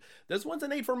 7.5. This one's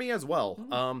an 8 for me as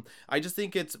well. I just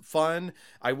think it's fun.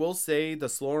 I will say the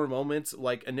slower moments,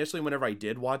 like initially whenever I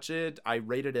did watch it, I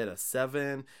rated it a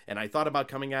 7, and I thought about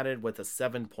coming at it with a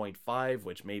 7.5,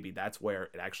 which maybe that's where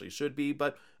it actually should be,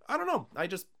 but I don't know. I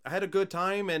had a good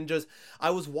time, and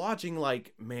I was watching,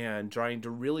 like, man, trying to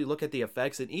really look at the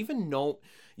effects, and even know,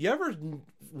 you ever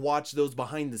watch those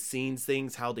behind the scenes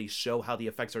things, how they show how the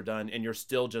effects are done, and you're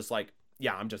still just like,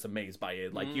 yeah, I'm just amazed by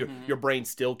it. Like, your brain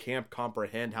still can't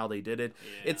comprehend how they did it.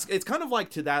 Yeah. It's kind of like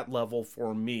to that level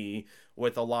for me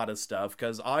with a lot of stuff,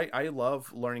 because I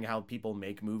love learning how people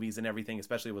make movies and everything,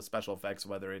 especially with special effects,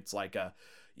 whether it's like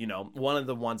one of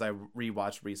the ones I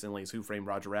rewatched recently is Who Framed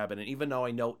Roger Rabbit, and even though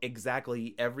I know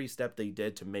exactly every step they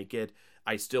did to make it,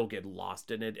 I still get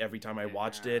lost in it every time I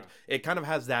watched it. It kind of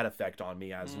has that effect on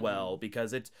me as well,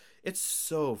 because it's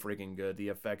so freaking good, the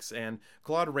effects, and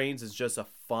Claude Rains is just a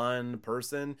fun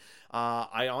person.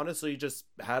 I honestly just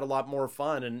had a lot more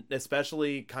fun, and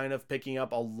especially kind of picking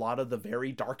up a lot of the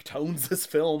very dark tones this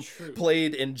film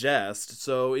played in jest.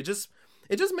 So it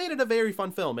it just made it a very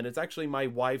fun film. And it's actually my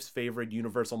wife's favorite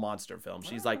Universal monster film.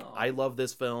 She's like, I love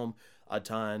this film a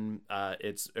ton.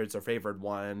 It's her favorite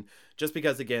one, just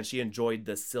because, again, she enjoyed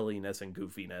the silliness and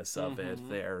goofiness of it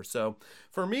there. So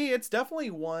for me, it's definitely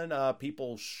one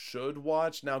people should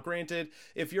watch. Now, granted,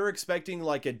 if you're expecting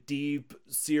like a deep,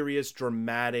 serious,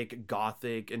 dramatic,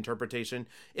 gothic interpretation,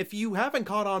 if you haven't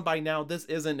caught on by now, this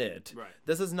isn't it. Right.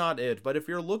 This is not it. But if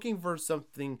you're looking for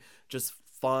something just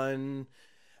fun,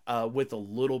 with a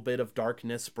little bit of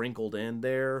darkness sprinkled in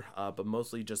there, but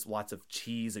mostly just lots of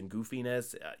cheese and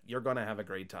goofiness, you're gonna have a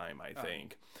great time, I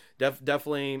think.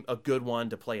 Definitely a good one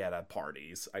to play at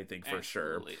parties, I think, for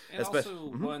sure. And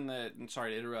also one that, I'm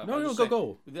sorry to interrupt. No,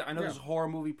 go. I know there's a horror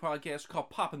movie podcast called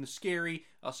Poppin' the Scary.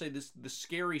 I'll say this: the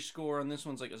scary score on this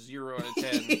one's like a 0 out of 10.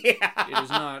 It is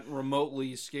not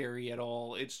remotely scary at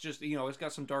all. It's just, it's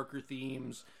got some darker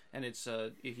themes, and it's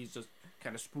he's just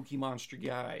kind of spooky monster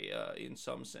guy in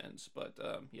some sense, but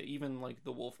even like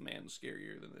the Wolfman's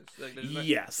scarier than this. Like,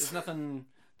 there's nothing.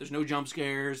 There's no jump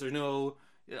scares. There's no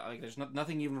there's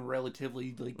nothing even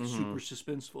relatively like super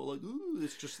suspenseful. Like, ooh,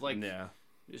 it's just like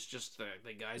it's just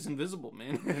the guy's invisible,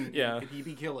 man. And he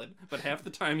be killing, but half the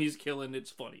time he's killing,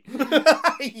 it's funny.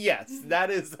 Yes,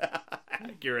 that is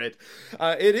accurate.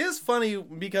 It is funny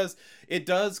because it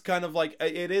does kind of like,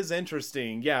 it is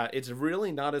interesting. Yeah, it's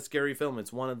really not a scary film.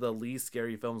 It's one of the least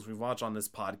scary films we've watched on this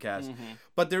podcast.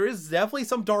 But there is definitely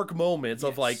some dark moments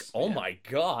of like, oh my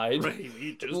god. Right,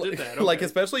 we just did that. Okay. Like,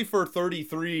 especially for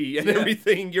 33 and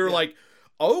everything, you're like,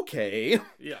 okay.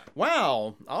 Yeah.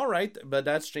 Wow. All right. But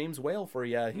that's James Whale for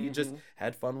you. He just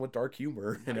had fun with dark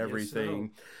humor and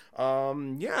everything.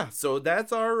 So. So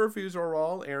that's our reviews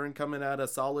overall. Aaron coming at a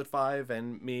solid 5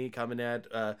 and me coming at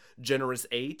a generous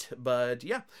 8. But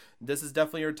yeah, this is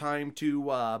definitely your time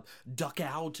to duck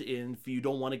out if you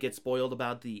don't want to get spoiled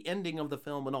about the ending of the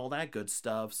film and all that good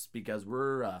stuff, because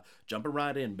we're jumping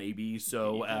right in, baby.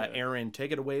 So Aaron,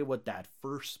 take it away with that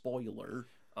first spoiler.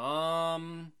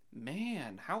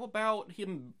 Man, how about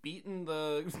him beating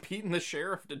the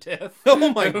sheriff to death?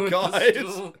 Oh my god!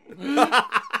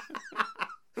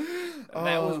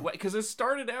 That was because it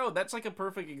started out. That's like a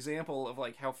perfect example of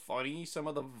like how funny some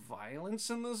of the violence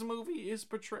in this movie is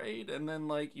portrayed, and then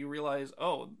like you realize,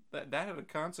 oh, that had a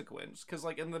consequence. Because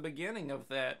like in the beginning of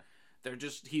that,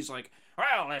 he's like,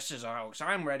 well, this is a hoax.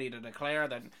 I'm ready to declare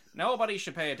that nobody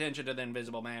should pay attention to the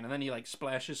Invisible Man. And then he like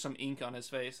splashes some ink on his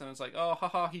face, and it's like, oh,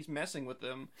 haha, he's messing with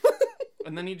them.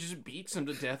 And then he just beats him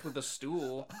to death with a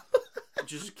stool.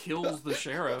 Just kills the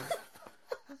sheriff.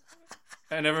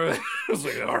 And everybody was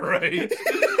like, all right.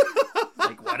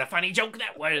 Like, what a funny joke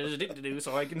that was.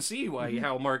 So I can see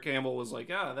how Mark Hamill was like,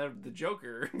 the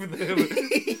Joker. I'm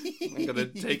going to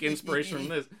take inspiration from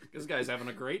this. This guy's having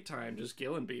a great time just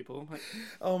killing people.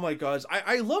 Oh my gosh.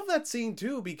 I love that scene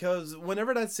too, because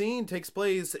whenever that scene takes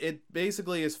place, it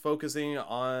basically is focusing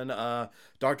on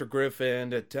Dr.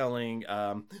 Griffin telling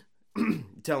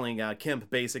Kemp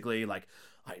basically like,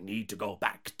 I need to go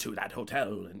back to that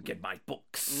hotel and get my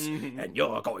books, and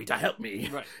you're going to help me.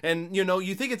 Right. And,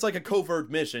 you think it's like a covert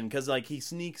mission, because, like, he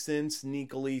sneaks in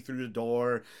sneakily through the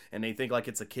door, and they think, like,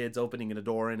 it's the kids opening the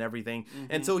door and everything.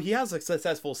 And so he has a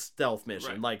successful stealth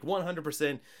mission, like,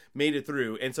 100% made it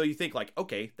through. And so you think, like,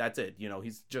 okay, that's it.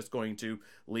 He's just going to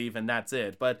leave, and that's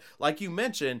it. But, like you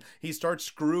mentioned, he starts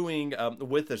screwing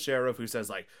with the sheriff, who says,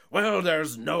 like, well,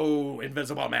 there's no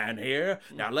Invisible Man here.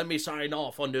 Now let me sign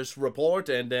off on this report.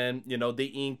 And then, the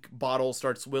ink bottle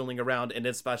starts swirling around and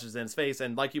it splashes in his face.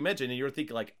 And like you mentioned, and you're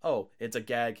thinking like, oh, it's a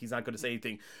gag. He's not going to say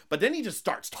anything. But then he just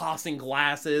starts tossing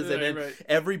glasses and then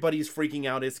everybody's freaking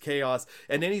out. It's chaos.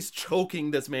 And then he's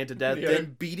choking this man to death,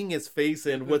 then beating his face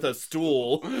in with a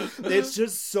stool. It's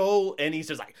just so, and he's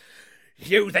just like,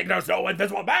 you think there's no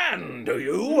Invisible Man, do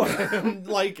you?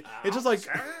 Like, it's just like,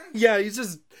 yeah, he's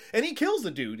just, and he kills the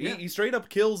dude. He straight up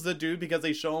kills the dude because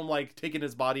they show him, like, taking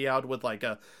his body out with, like,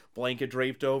 a blanket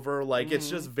draped over. Like, it's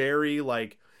just very,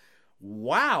 like,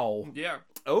 wow. Yeah.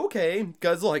 Okay.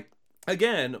 Because, like,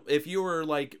 again, if you were,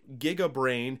 like, Giga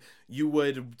Brain, you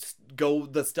would go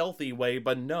the stealthy way,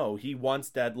 but no, he wants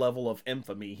that level of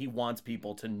infamy. He wants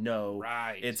people to know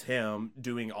it's him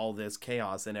doing all this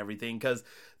chaos and everything, because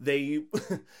the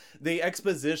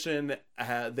exposition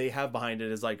they have behind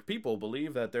it is like, people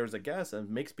believe that there's a gas and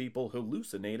makes people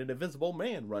hallucinate an invisible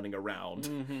man running around,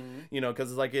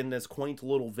 because it's like in this quaint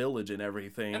little village and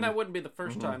everything. And that wouldn't be the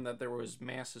first time that there was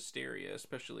mass hysteria,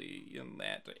 especially in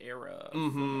that era of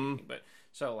filming. But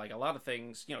so, like, a lot of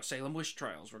things, Salem witch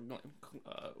trials were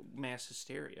mass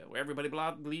hysteria, where everybody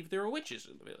believed there were witches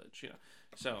in the village,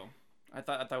 So, I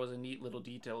thought that was a neat little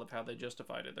detail of how they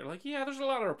justified it. They're like, yeah, there's a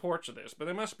lot of reports of this, but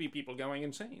there must be people going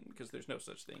insane because there's no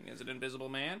such thing as an invisible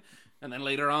man. And then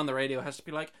later on, the radio has to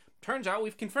be like, turns out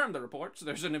we've confirmed the reports.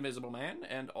 There's an invisible man,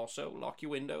 and also lock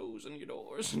your windows and your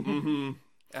doors. Mm-hmm.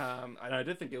 And I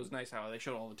did think it was nice how they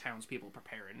showed all the townspeople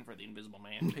preparing for the invisible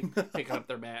man, picking up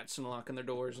their bats and locking their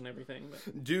doors and everything.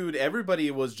 But... Dude, everybody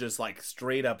was just like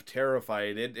straight up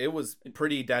terrified. It was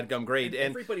pretty dadgum great,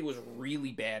 and everybody was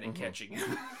really bad at catching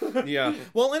him. Yeah,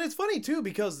 well, and it's funny too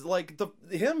because like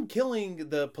him killing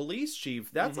the police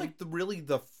chief, that's like really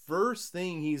the first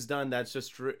thing he's done. That's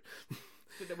just.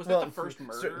 Was that the first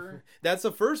murder? That's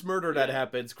the first murder that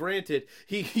happens. Granted,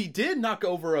 he did knock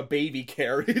over a baby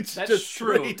carriage. That's just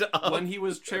true. Up. When he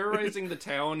was terrorizing the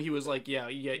town, he was like, yeah,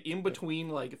 in between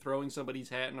like throwing somebody's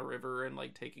hat in a river and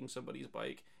like taking somebody's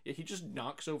bike. Yeah, he just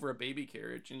knocks over a baby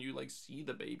carriage and you like see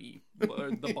the baby,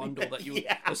 the bundle that you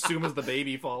assume is the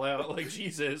baby fall out. Like,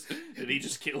 Jesus, did he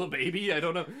just kill a baby? I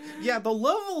don't know. Yeah, the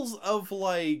levels of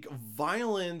like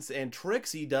violence and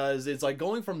tricks he does, it's like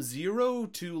going from 0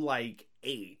 to like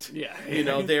 8. Yeah,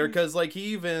 there, because like he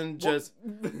even just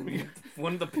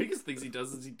one of the biggest things he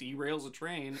does is he derails a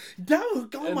train.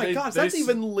 Oh my gosh, that's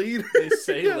even later. They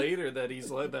say later that he's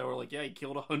like that. We're like, yeah, he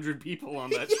killed 100 people on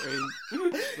that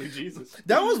train. Like, Jesus,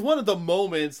 that was one of the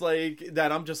moments like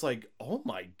that. I'm just like, oh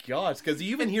my gosh, because you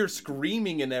even hear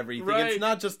screaming and everything. Right. It's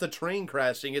not just the train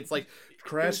crashing; it's like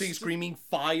crashing, screaming,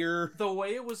 fire. The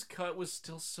way it was cut was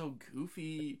still so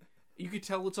goofy. You could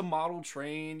tell it's a model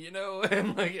train,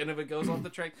 and if it goes off the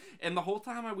track. And the whole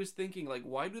time I was thinking, like,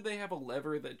 why do they have a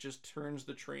lever that just turns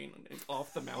the train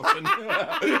off the mountain?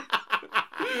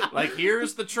 Like,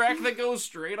 here's the track that goes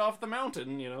straight off the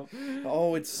mountain,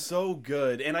 Oh, it's so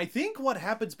good. And I think what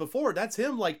happens before, that's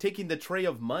him, like, taking the tray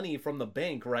of money from the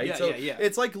bank, right? Yeah.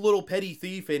 It's like little petty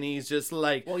thief, and he's just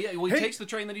like... Well, he takes the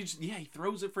train, then he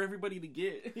throws it for everybody to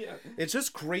get. Yeah. It's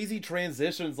just crazy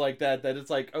transitions like that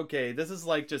it's like, okay, this is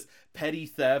like just petty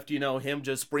theft, him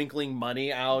just sprinkling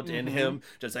money out and him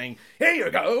just saying, here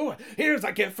you go, here's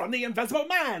a gift from the Invisible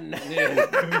Man.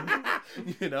 Yeah.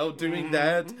 Doing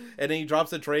that, and then he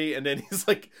drops a tray, and then he's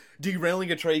like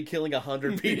derailing a train, killing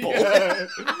 100 people.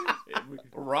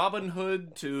 Robin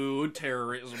Hood to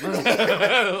terrorism,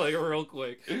 like real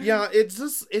quick. Yeah,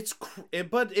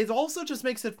 but it also just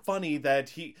makes it funny that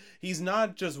he's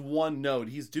not just one note.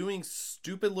 He's doing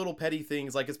stupid little petty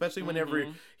things, like especially whenever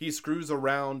he screws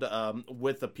around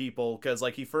with the people, because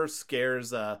like he first scares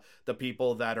the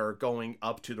people that are going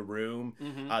up to the room.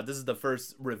 This is the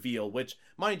first reveal, which,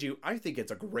 mind you, I think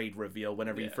it's a great reveal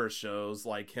whenever he first shows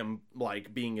like him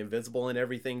like being invisible and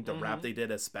everything. The rap they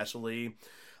did especially.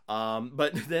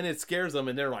 But then it scares them,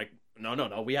 and they're like,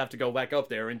 no, we have to go back up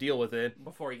there and deal with it.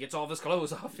 Before he gets all of his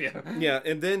clothes off, Yeah,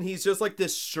 and then he's just like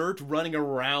this shirt running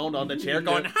around on the chair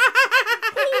going,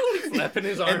 flapping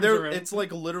his arms around. It's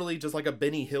like literally just like a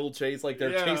Benny Hill chase, like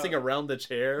they're chasing around the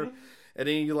chair, and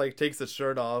then he like takes the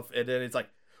shirt off, and then it's like,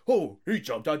 oh, he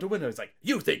jumped out the window. He's like,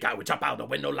 you think I would jump out the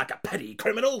window like a petty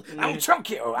criminal? I'll choke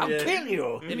you. I'll kill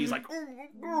you. And he's like,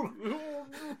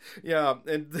 yeah.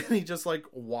 And then he just like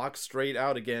walks straight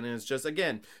out again. And it's just,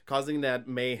 again, causing that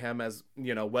mayhem as,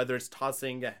 whether it's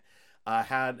tossing a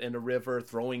hat in a river,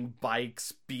 throwing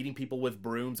bikes, beating people with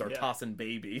brooms, or tossing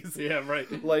babies. Yeah,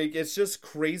 right. Like, it's just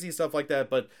crazy stuff like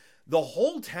that. But the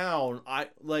whole town,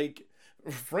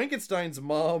 Frankenstein's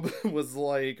mom was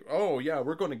like, oh yeah,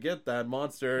 we're going to get that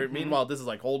monster. Meanwhile, this is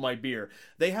like, hold my beer.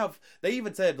 They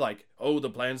even said like, oh, the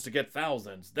plan's to get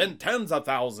thousands, then tens of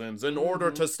thousands in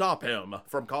order to stop him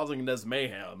from causing this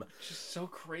mayhem. It's just so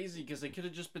crazy because they could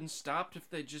have just been stopped if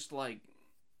they just like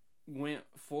went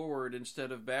forward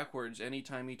instead of backwards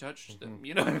anytime he touched them,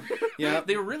 Yeah,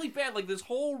 they were really bad. Like, this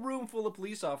whole room full of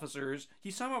police officers,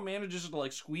 he somehow manages to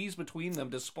like squeeze between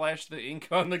them to splash the ink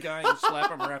on the guy and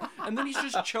slap him around, and then he's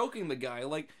just choking the guy.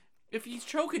 Like, if he's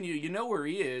choking you, you know where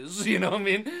he is. You know what I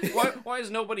mean? Why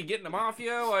is nobody getting him off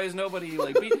you? Why is nobody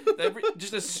like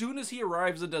just as soon as he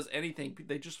arrives and does anything,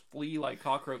 they just flee like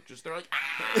cockroaches. They're like,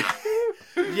 ah!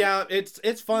 Yeah,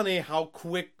 it's funny how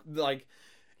quick, like,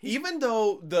 even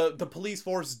though the police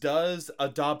force does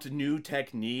adopt new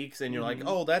techniques, and you're like,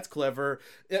 oh, that's clever,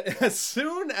 as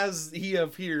soon as he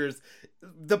appears,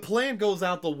 the plan goes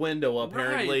out the window,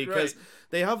 apparently, because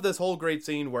they have this whole great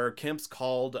scene where Kemp's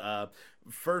called,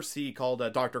 first he called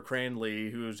Dr.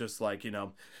 Cranley, who was just like,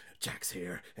 Jack's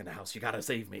here in the house, you gotta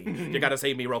save me. You gotta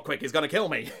save me real quick, he's gonna kill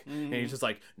me. And he's just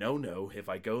like, no, if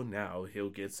I go now,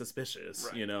 he'll get suspicious,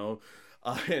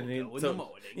 In the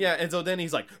morning. Yeah, and so then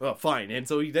he's like, oh, fine. And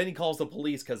so then he calls the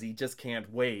police because he just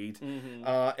can't wait.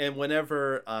 And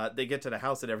whenever they get to the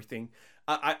house and everything,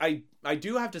 I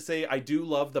do have to say, I do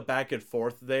love the back and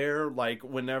forth there. Like,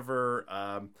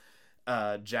 whenever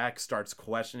Jack starts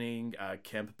questioning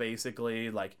Kemp, basically,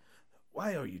 like,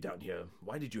 why are you down here?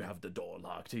 Why did you have the door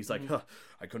locked? He's like,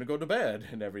 I couldn't go to bed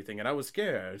and everything, and I was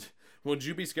scared. Would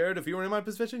you be scared if you were in my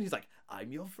position? He's like,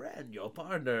 I'm your friend, your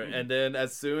partner. And then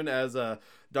as soon as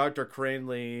Dr.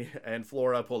 Cranley and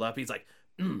Flora pull up, he's like,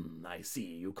 I see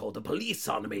you called the police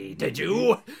on me, did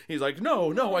you? He's like,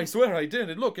 no, I swear I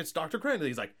didn't. Look, it's Dr. Cranley.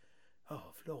 He's like, oh,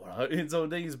 Flora. And so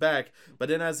then he's back. But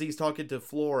then as he's talking to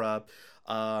Flora,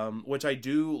 which I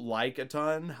do like a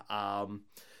ton,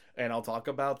 and I'll talk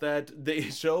about that. They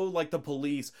show, like, the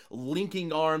police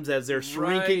linking arms as they're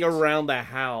shrinking around the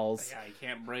house. Yeah, you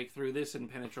can't break through this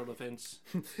impenetrable defense.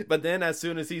 But then as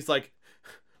soon as he's like,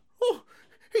 oh,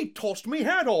 he tossed me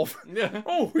hat off. Yeah.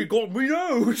 Oh, he got me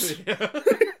nose.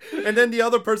 And then the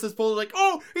other person's pulling like,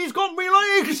 oh, he's got me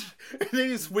legs. And then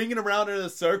he's swinging around in a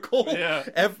circle. Yeah.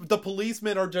 The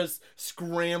policemen are just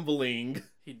scrambling.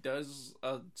 He does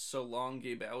a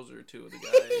Solange Bowser to the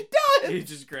guy. He does. He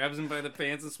just grabs him by the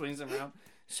pants and swings him around.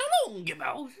 So long,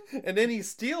 Bowser. And then he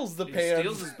steals the He pants.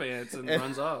 steals his pants and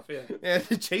runs off. Yeah. And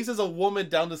he chases a woman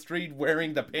down the street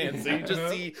wearing the pants. So you just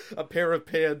see a pair of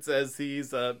pants as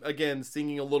he's, again,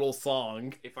 singing a little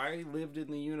song. If I lived in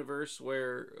the universe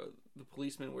where the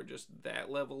policemen were just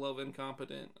that level of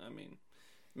incompetent, I mean,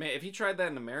 man, if he tried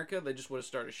that in America, they just would have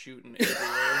started shooting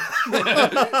everywhere.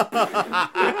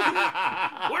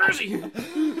 Where is he?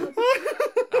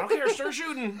 I don't care, start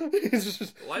shooting.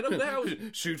 Light up the house.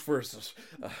 Shoot first.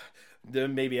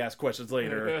 Then maybe ask questions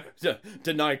later.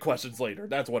 Deny questions later.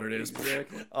 That's what it is.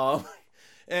 Exactly.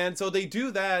 And so they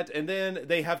do that, and then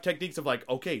they have techniques of like,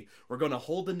 okay, we're going to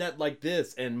hold the net like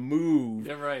this and move.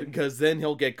 Yeah, right. Because then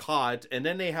he'll get caught. And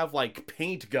then they have like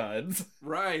paint guns.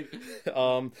 Right.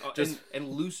 Just and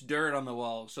loose dirt on the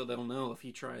wall so they'll know if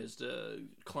he tries to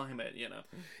climb it, you know.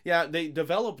 Yeah, they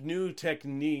develop new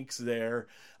techniques there.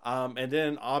 And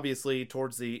then obviously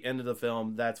towards the end of the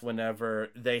film, that's whenever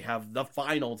they have the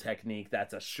final technique.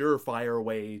 That's a surefire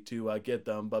way to get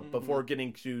them. But before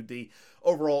getting to the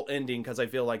overall ending, because I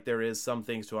feel like there is some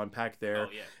things to unpack there,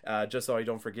 just so I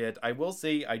don't forget, I will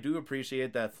say I do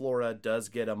appreciate that Flora does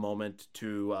get a moment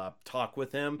to talk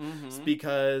with him,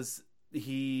 because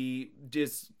he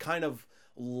just kind of,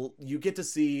 you get to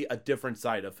see a different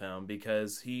side of him,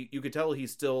 because you could tell he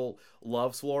still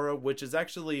loves Flora, which is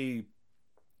actually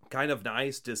kind of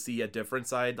nice to see a different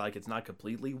side. Like, it's not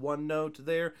completely one note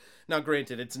there. Now,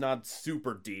 granted, it's not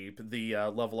super deep, the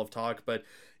level of talk, but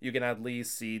you can at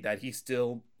least see that he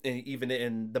still, even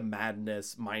in the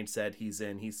madness mindset he's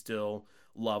in, he still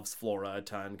loves Flora a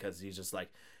ton, because he's just like,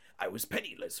 I was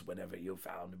penniless whenever you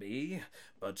found me,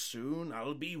 but soon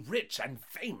I'll be rich and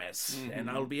famous, and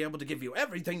I'll be able to give you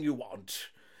everything you want.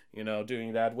 You know,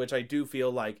 doing that, which I do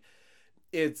feel like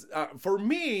it's, for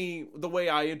me, the way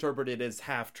I interpret it is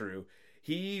half true.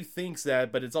 He thinks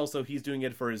that, but it's also he's doing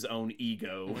it for his own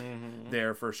ego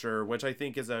there for sure, which I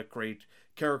think is a great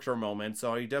character moment.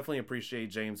 So I definitely appreciate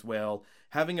James Whale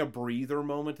having a breather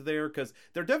moment there, because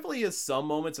there definitely is some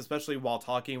moments, especially while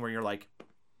talking, where you're like,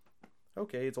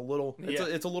 okay, it's a little,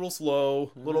 it's a little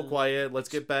slow, a little quiet. Let's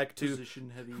get back to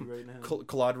position heavy right now.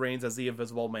 Claude Rains as the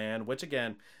Invisible Man, which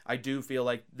again, I do feel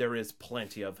like there is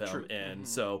plenty of him in.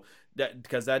 So that,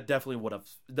 because that definitely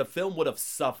the film would have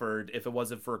suffered if it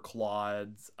wasn't for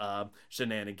Claude's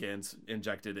shenanigans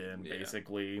injected in,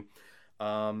 basically.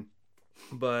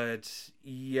 But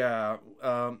yeah,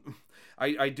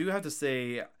 I do have to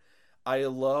say, I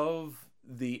love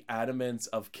the adamance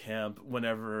of Kemp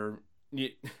whenever.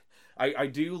 I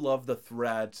do love the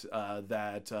threat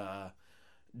that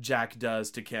Jack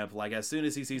does to Kemp. Like, as soon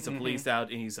as he sees the police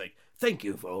out, and he's like, thank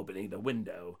you for opening the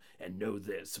window, and know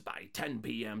this, by 10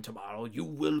 p.m. tomorrow, you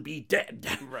will be dead.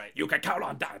 Right. You can count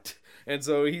on that. And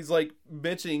so he's, like,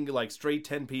 mentioning, like, straight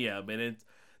 10 p.m., and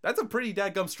that's a pretty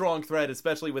dadgum strong threat,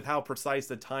 especially with how precise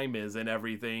the time is and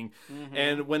everything.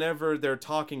 And whenever they're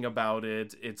talking about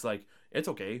it, it's like, it's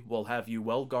okay, we'll have you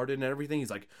well guarded and everything.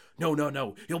 He's like,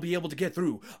 no, you'll be able to get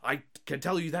through. I can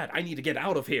tell you that. I need to get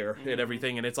out of here and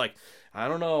everything. And it's like, I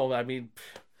don't know. I mean,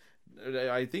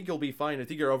 I think you'll be fine. I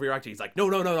think you're overreacting. He's like, no,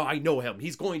 I know him.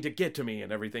 He's going to get to me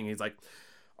and everything. He's like,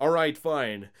 all right,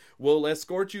 fine. We'll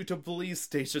escort you to police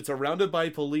station, surrounded by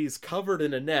police, covered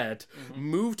in a net.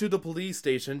 Move to the police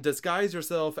station, disguise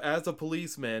yourself as a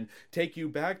policeman, take you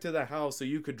back to the house so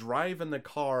you could drive in the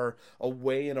car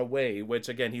away and away. Which,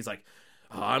 again, he's like,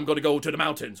 I'm going to go to the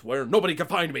mountains where nobody can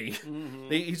find me.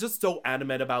 He's just so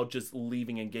adamant about just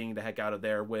leaving and getting the heck out of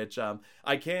there, which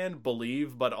I can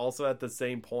believe, but also at the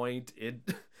same point,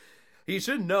 he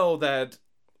should know that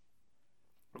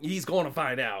he's going to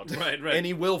find out. Right. And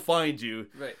he will find you.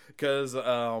 Right. Because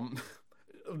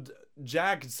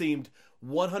Jack seemed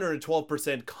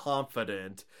 112%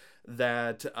 confident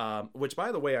that, which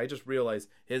by the way, I just realized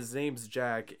his name's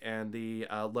Jack and the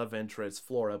love interest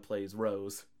Flora plays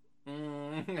Rose.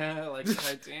 Like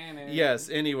Titanic. Yes,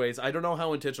 anyways, I don't know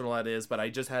how intentional that is, but I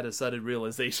just had a sudden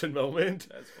realization moment.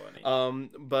 That's funny.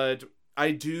 But I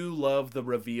do love the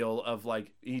reveal of,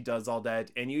 like, he does all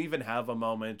that, and you even have a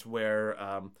moment where,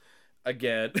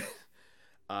 again,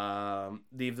 the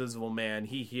Invisible Man,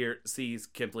 he sees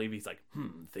Kemp leave, he's like,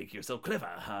 think you're so clever,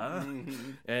 huh?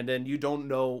 And then you don't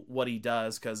know what he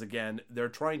does, because, again, they're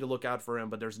trying to look out for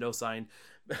him, but there's no sign.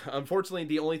 Unfortunately,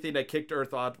 the only thing that kicked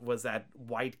Earth off was that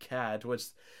white cat, which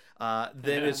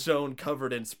then is shown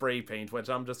covered in spray paint, which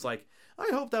I'm just like, I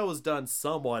hope that was done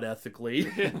somewhat ethically.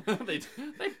 It's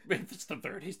the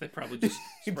 30s. They probably just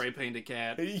spray painted a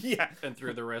cat. Yeah. And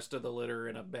threw the rest of the litter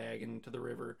in a bag into the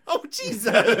river. Oh,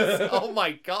 Jesus. Oh,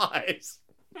 my gosh.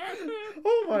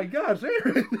 Oh, my gosh,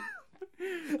 Aaron.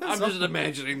 I'm just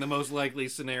imagining the most likely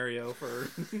scenario for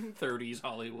 30s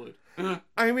Hollywood.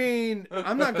 I mean,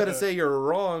 I'm not going to say you're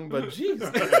wrong, but jeez.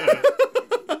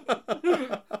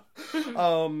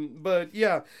 But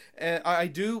yeah, I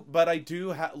do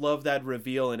love that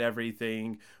reveal and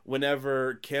everything.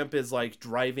 Whenever Kemp is like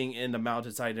driving in the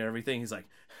mountainside and everything, he's like,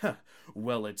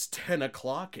 well, it's 10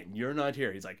 o'clock and you're not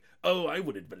here. He's like, oh, I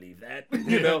wouldn't believe that.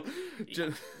 You know,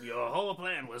 Your whole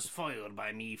plan was foiled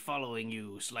by me following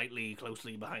you slightly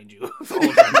closely behind you.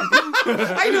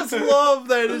 I just love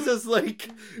that. It's just like,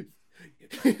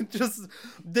 just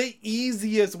the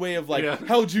easiest way of like,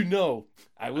 how'd you know?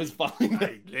 I was following that.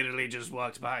 I literally just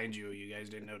walked behind you. You guys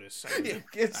didn't notice. I'm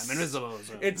invisible.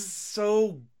 So.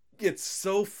 It's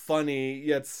so funny,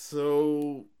 yet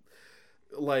so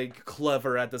like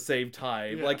clever at the same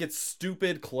time. Yeah. Like it's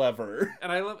stupid clever.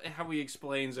 And I love how he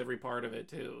explains every part of it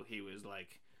too. He was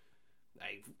like,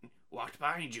 I walked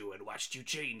behind you and watched you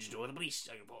change to a police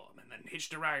uniform and then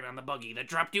hitched a ride on the buggy that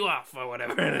dropped you off or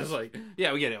whatever. And it's like,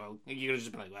 yeah, we get it. well, you could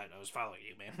just be like, I was following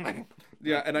you, man.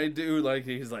 Yeah, and I do like,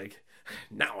 he's like,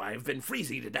 now I've been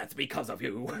freezing to death because of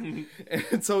you.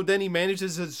 And so then he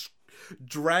manages to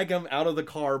drag him out of the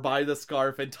car by the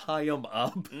scarf and tie him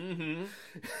up.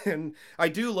 And I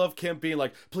do love Kemp being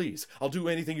like, please, I'll do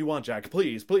anything you want, Jack.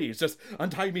 Please, just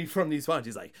untie me from these bonds.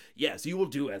 He's like, yes, you will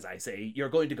do as I say. You're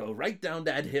going to go right down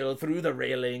that hill through the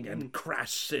railing and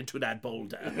crash into that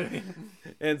boulder.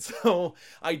 And so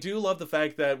I do love the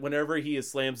fact that whenever he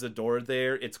slams the door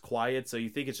there, it's quiet, so you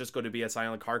think it's just going to be a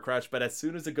silent car crash, but as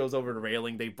soon as it goes over the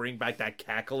railing, they bring back that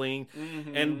cackling.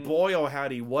 And boy, oh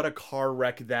howdy, what a car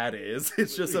wreck that is.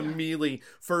 It's just immediately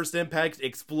first impact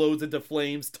explodes into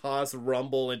flames, toss,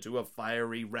 rumble into a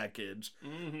fiery wreckage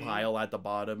pile at the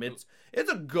bottom. It's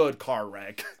a good car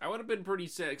wreck. I would have been pretty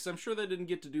sad because I'm sure they didn't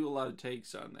get to do a lot of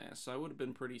takes on this. So I would have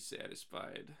been pretty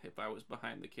satisfied if I was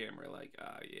behind the camera, like,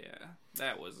 yeah,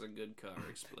 that was a good car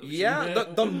explosion. Yeah,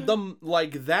 the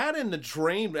like that and the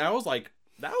train. I was like,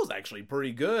 that was actually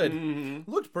pretty good.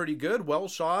 Looked pretty good, well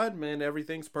shot, man.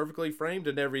 Everything's perfectly framed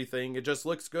and everything. It just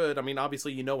looks good. I mean,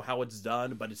 obviously you know how it's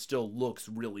done, but it still looks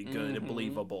really good and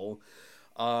believable.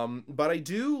 But I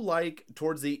do like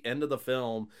towards the end of the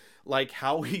film, like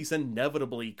how he's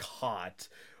inevitably caught.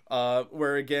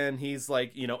 Where again, he's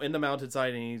like, you know, in the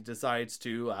mountainside and he decides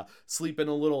to sleep in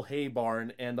a little hay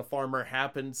barn, and the farmer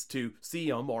happens to see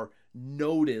him or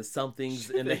notice something's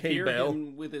in the hay bale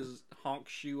with his honk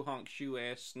shoe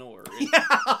ass snore. Yeah.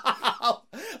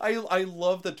 I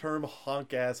love the term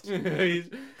honk ass. One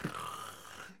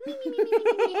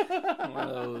of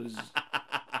those.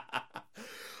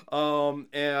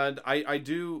 And I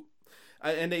do,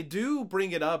 and they do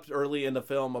bring it up early in the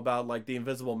film about like the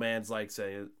Invisible Man's like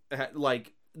saying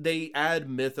like they add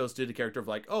mythos to the character of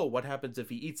like, oh, what happens if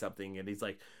he eats something? And he's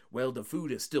like, well, the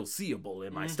food is still seeable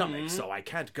in my stomach, so I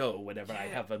can't go whenever I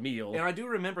have a meal. And I do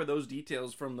remember those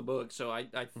details from the book, so I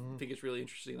think it's really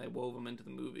interesting they wove them into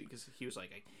the movie, because he was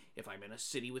like, if I'm in a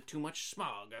city with too much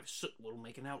smog, soot will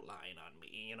make an outline on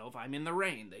me. You know, if I'm in the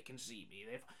rain, they can see me.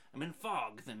 If I'm in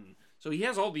fog, then... So he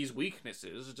has all these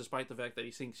weaknesses, despite the fact that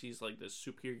he thinks he's like this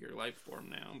superior life form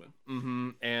now. But...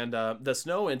 And the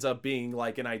snow ends up being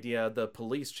like an idea the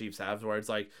police chiefs have, where it's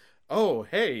like, oh,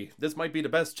 hey, this might be the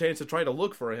best chance to try to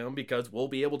look for him because we'll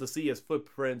be able to see his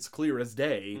footprints clear as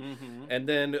day. And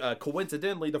then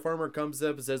coincidentally, the farmer comes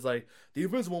up and says like, the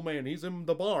Invisible Man, he's in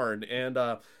the barn. And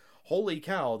holy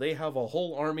cow, they have a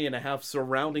whole army and a half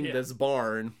surrounding this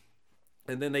barn.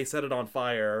 And then they set it on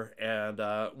fire, and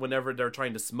whenever they're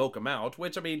trying to smoke him out,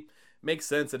 which, I mean, makes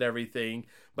sense and everything,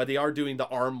 but they are doing the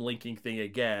arm linking thing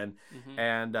again.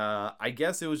 And I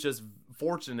guess it was just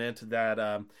fortunate that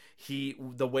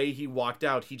the way he walked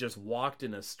out, he just walked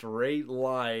in a straight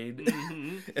line,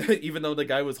 even though the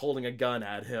guy was holding a gun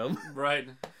at him. Right.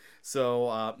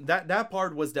 So that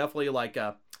part was definitely like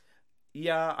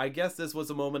yeah, I guess this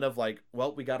was a moment of like,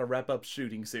 well, we got to wrap up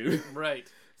shooting soon. Right.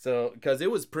 So, because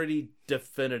it was pretty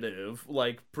definitive,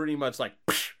 like pretty much like,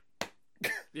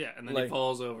 yeah, and then he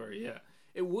falls over. Yeah,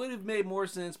 it would have made more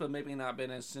sense, but maybe not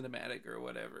been as cinematic or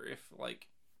whatever if like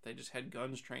they just had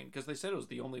guns trained, because they said it was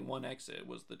the only one exit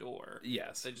was the door.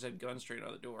 Yes, they just had guns trained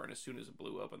on the door, and as soon as it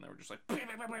blew up, and they were just like,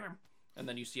 and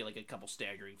then you see like a couple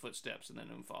staggering footsteps, and then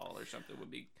him fall or something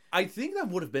would be. I think that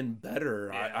would have been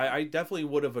better. Yeah. I definitely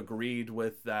would have agreed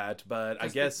with that, but I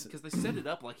guess because they set it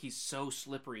up like he's so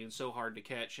slippery and so hard to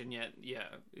catch, and yet,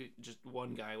 just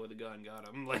one guy with a gun got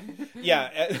him. Like,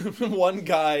 yeah, one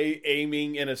guy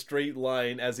aiming in a straight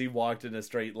line as he walked in a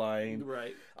straight line.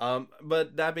 Right.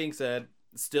 But that being said,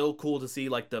 still cool to see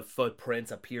like the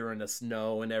footprints appear in the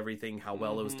snow and everything, how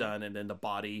well it was done, and then the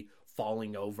body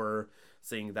falling over.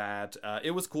 Seeing that,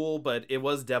 it was cool, but it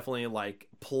was definitely like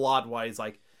plot wise,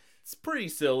 like it's pretty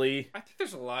silly. I think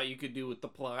there's a lot you could do with the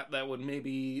plot that would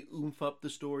maybe oomph up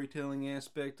the storytelling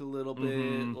aspect a little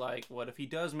bit. Like, what if he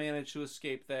does manage to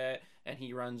escape that and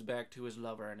he runs back to his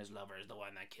lover, and his lover is the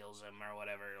one that kills him or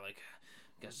whatever? Like,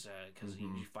 because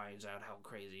he finds out how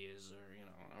crazy he is,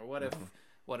 or or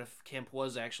what if Kemp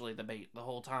was actually the bait the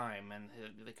whole time, and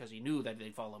because he knew that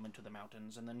they'd follow him into the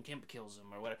mountains, and then Kemp kills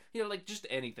him, or whatever. Like, just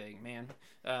anything, man.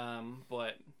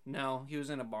 But no, he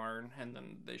was in a barn, and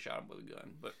then they shot him with a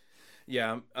gun. But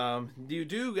yeah, you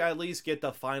do at least get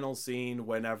the final scene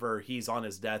whenever he's on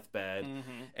his deathbed,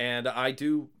 and I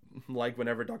do like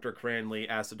whenever Dr. Cranley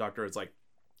asks the doctor, it's like,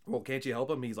 well, can't you help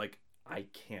him? He's like, I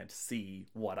can't see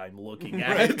what I'm looking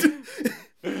at.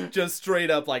 Just straight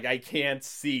up, like, I can't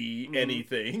see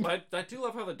anything. But I do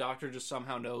love how the doctor just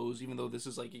somehow knows, even though this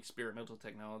is like experimental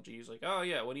technology. He's like, oh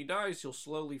yeah, when he dies, he'll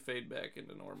slowly fade back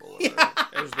into normal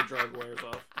as the drug wears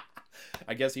off.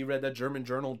 I guess he read that German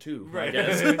journal too. Right. I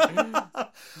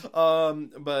guess.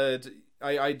 But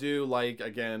I do like,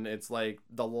 again, it's like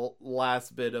the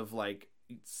last bit of like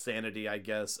sanity, I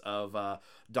guess, of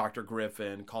Dr.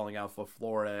 Griffin calling out for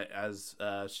Flora as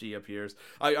she appears.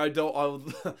 I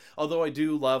don't, although I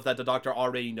do love that the doctor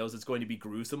already knows it's going to be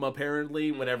gruesome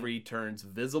apparently whenever he turns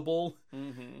visible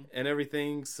and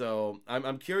everything. So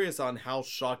I'm curious on how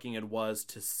shocking it was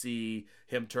to see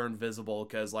him turn visible,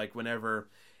 because like whenever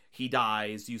he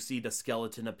dies, you see the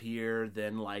skeleton appear,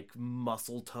 then like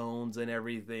muscle tones and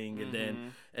everything, and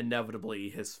then inevitably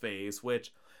his face,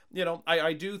 which,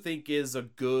 I do think is a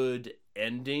good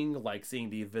ending, like seeing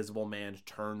the Invisible Man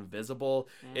turn visible.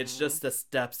 It's just the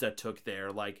steps that took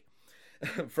there, like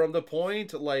from the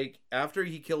point like after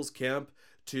he kills Kemp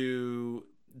to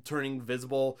turning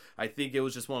visible. I think it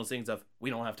was just one of those things of, we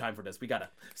don't have time for this, we gotta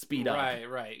speed up.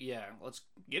 Right, yeah, let's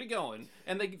get it going.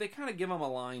 And they kind of give him a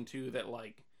line too that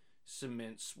like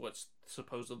cements what's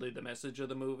supposedly the message of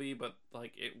the movie, but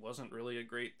like it wasn't really a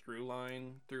great through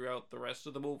line throughout the rest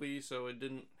of the movie, so it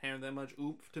didn't have that much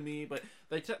oomph to me. But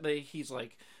he's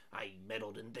like, I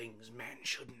meddled in things man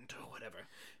shouldn't, or whatever.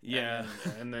 Yeah.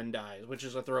 And then dies, which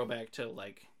is a throwback to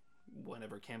like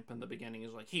whenever Kemp in the beginning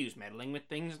is like, he's meddling with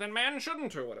things that man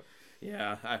shouldn't, or whatever.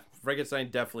 Yeah, Frankenstein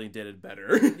definitely did it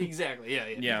better. Exactly, yeah.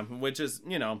 Yeah, which is,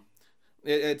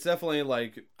 it's definitely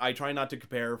like, I try not to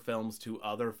compare films to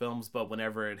other films, but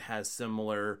whenever it has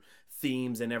similar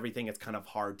themes and everything, it's kind of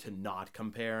hard to not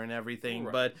compare and everything.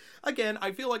 Right. But again,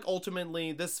 I feel like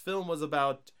ultimately this film was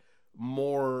about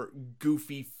more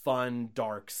goofy, fun,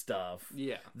 dark stuff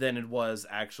than it was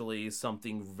actually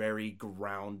something very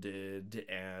grounded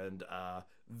and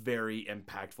very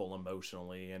impactful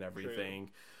emotionally and everything.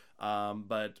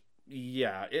 But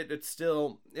yeah, it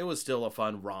was still a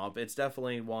fun romp. It's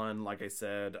definitely one, like I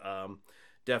said,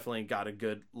 definitely got a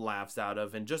good laughs out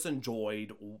of and just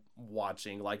enjoyed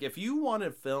watching. Like, if you want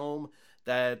a film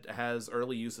that has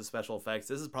early use of special effects,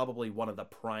 this is probably one of the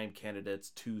prime candidates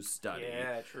to study.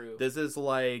 Yeah, true. This is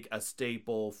like a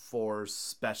staple for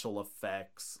special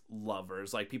effects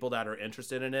lovers, like people that are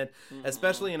interested in it,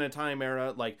 especially in a time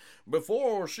era like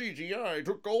before CGI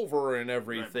took over and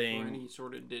everything. Right, before any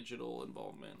sort of digital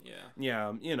involvement,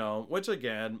 Yeah, which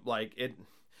again, like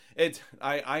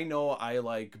I know I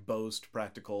like boast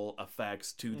practical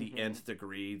effects to the nth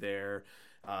degree there.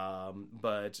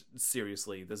 But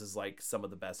seriously, this is like some of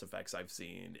the best effects I've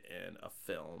seen in a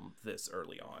film this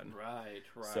early on. Right.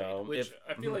 So Which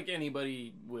I feel like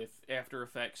anybody with After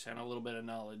Effects and a little bit of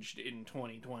knowledge in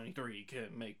 2023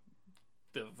 can make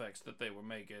the effects that they were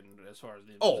making as far as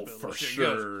the for shit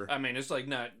sure goes. I mean, it's like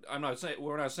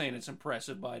we're not saying it's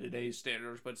impressive by today's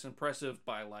standards, but it's impressive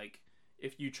by like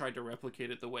if you tried to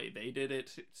replicate it the way they did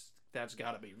it, that's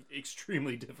got to be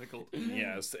extremely difficult.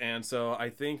 Yes, and so I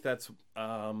think that's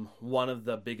one of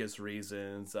the biggest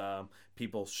reasons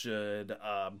people should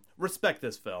respect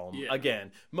this film. Yeah.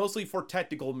 Again, mostly for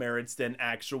technical merits than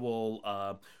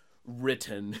actual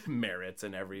written merits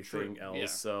and everything else. Yeah.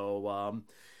 So,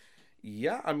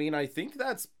 yeah, I mean, I think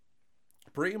that's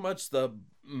pretty much the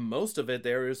most of it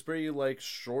there. Is pretty, like,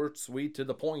 short, sweet, to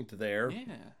the point there.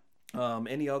 Yeah.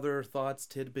 Any other thoughts,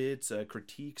 tidbits,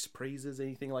 critiques, praises,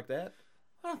 anything like that?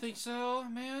 I don't think so,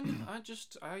 man.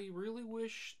 I really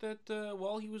wish that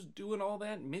while he was doing all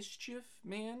that mischief,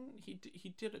 man,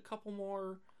 he did a couple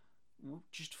more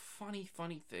just funny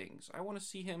things. I want to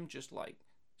see him just like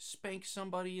spank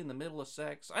somebody in the middle of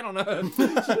sex. I don't know.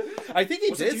 I think he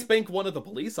Was it did you? spank one of the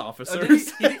police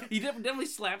officers. He definitely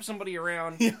slapped somebody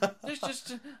around. Yeah. There's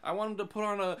just I want him to put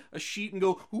on a sheet and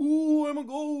go, "Ooh, I'm a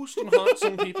ghost," and haunt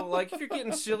some people. Like if you're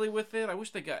getting silly with it, I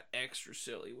wish they got extra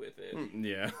silly with it.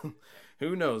 Yeah.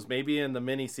 Who knows? Maybe in the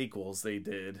mini sequels they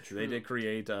did. True. They did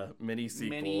create mini sequels.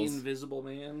 Many Invisible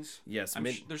Mans. Yes.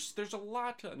 There's a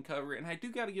lot to uncover, and I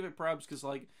do got to give it props because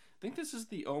like I think this is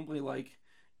the only like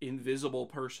invisible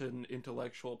person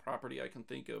intellectual property I can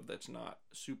think of that's not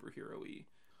superhero-y.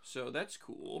 So that's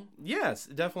cool. Yes,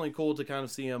 definitely cool to kind of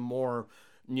see him more,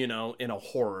 in a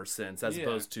horror sense as Yeah.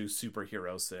 opposed to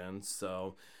superhero sense.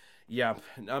 So, yeah,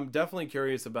 I'm definitely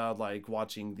curious about like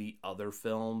watching the other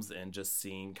films and just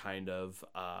seeing kind of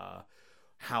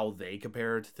how they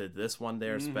compared to this one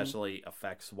there, especially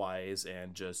effects wise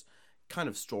and just kind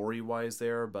of story wise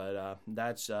there. But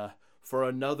that's for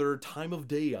another time of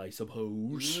day, I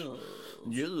suppose.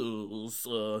 Yes.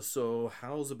 So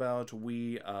how's about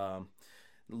we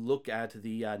look at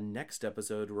the next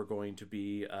episode we're going to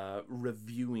be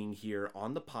reviewing here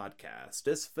on the podcast.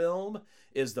 This film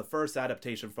is the first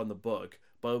adaptation from the book,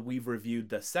 but we've reviewed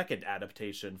the second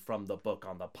adaptation from the book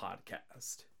on the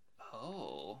podcast.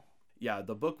 Oh. Yeah,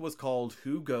 the book was called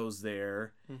Who Goes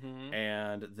There? Mm-hmm.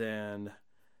 And then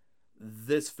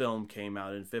this film came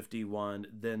out in 1951.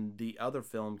 Then the other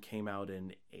film came out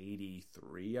in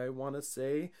 1983, I want to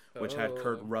say, which had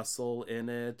Kurt Oh. Russell in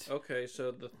it. Okay,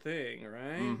 so The Thing,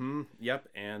 right? Mm-hmm. Yep,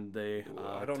 and the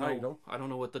I don't title. know. I don't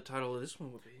know what the title of this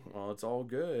one would be. Well, it's all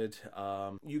good.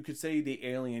 You could say the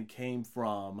alien came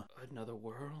from. Another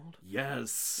world?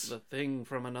 Yes. The Thing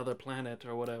from another planet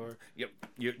or whatever. Yep.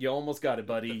 You almost got it,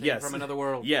 buddy. The Thing Yes. from another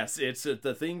world. Yes, it's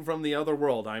the thing from the other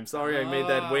world. I'm sorry I made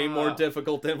that way more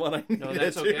difficult than what I needed No,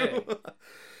 that's okay. to.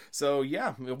 So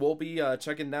yeah, we'll be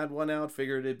checking that one out.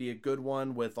 Figured it'd be a good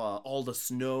one with all the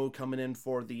snow coming in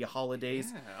for the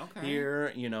holidays Yeah, okay.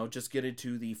 here. Just get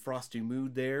into the frosty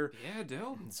mood there. Yeah,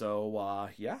 dope. So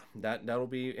yeah, that'll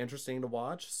be interesting to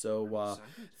watch. So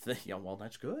Excited. yeah, well,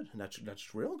 that's good.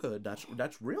 That's real good.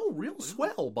 That's real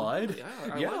swell, bud.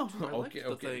 Yeah, I liked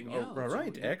The Thing. Yeah, All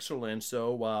right, so, excellent.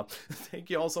 So thank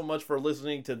you all so much for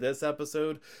listening to this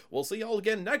episode. We'll see y'all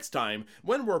again next time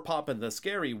when we're popping the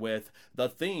scary with The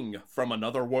Thing from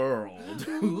Another World.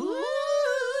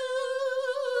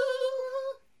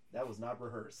 That was not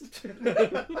rehearsed.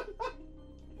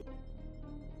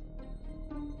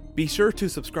 Be sure to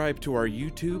subscribe to our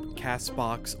YouTube,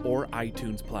 Castbox, or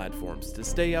iTunes platforms to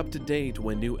stay up to date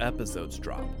when new episodes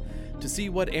drop. To see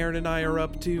what Aaron and I are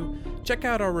up to, check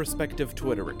out our respective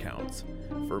Twitter accounts.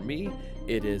 For me,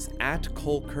 it is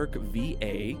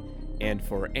 @ColkirkVA, and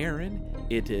for Aaron,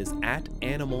 it is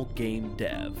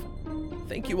 @AnimalGameDev.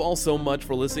 Thank you all so much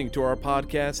for listening to our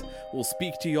podcast. We'll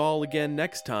speak to you all again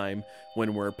next time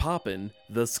when we're poppin'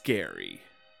 the scary.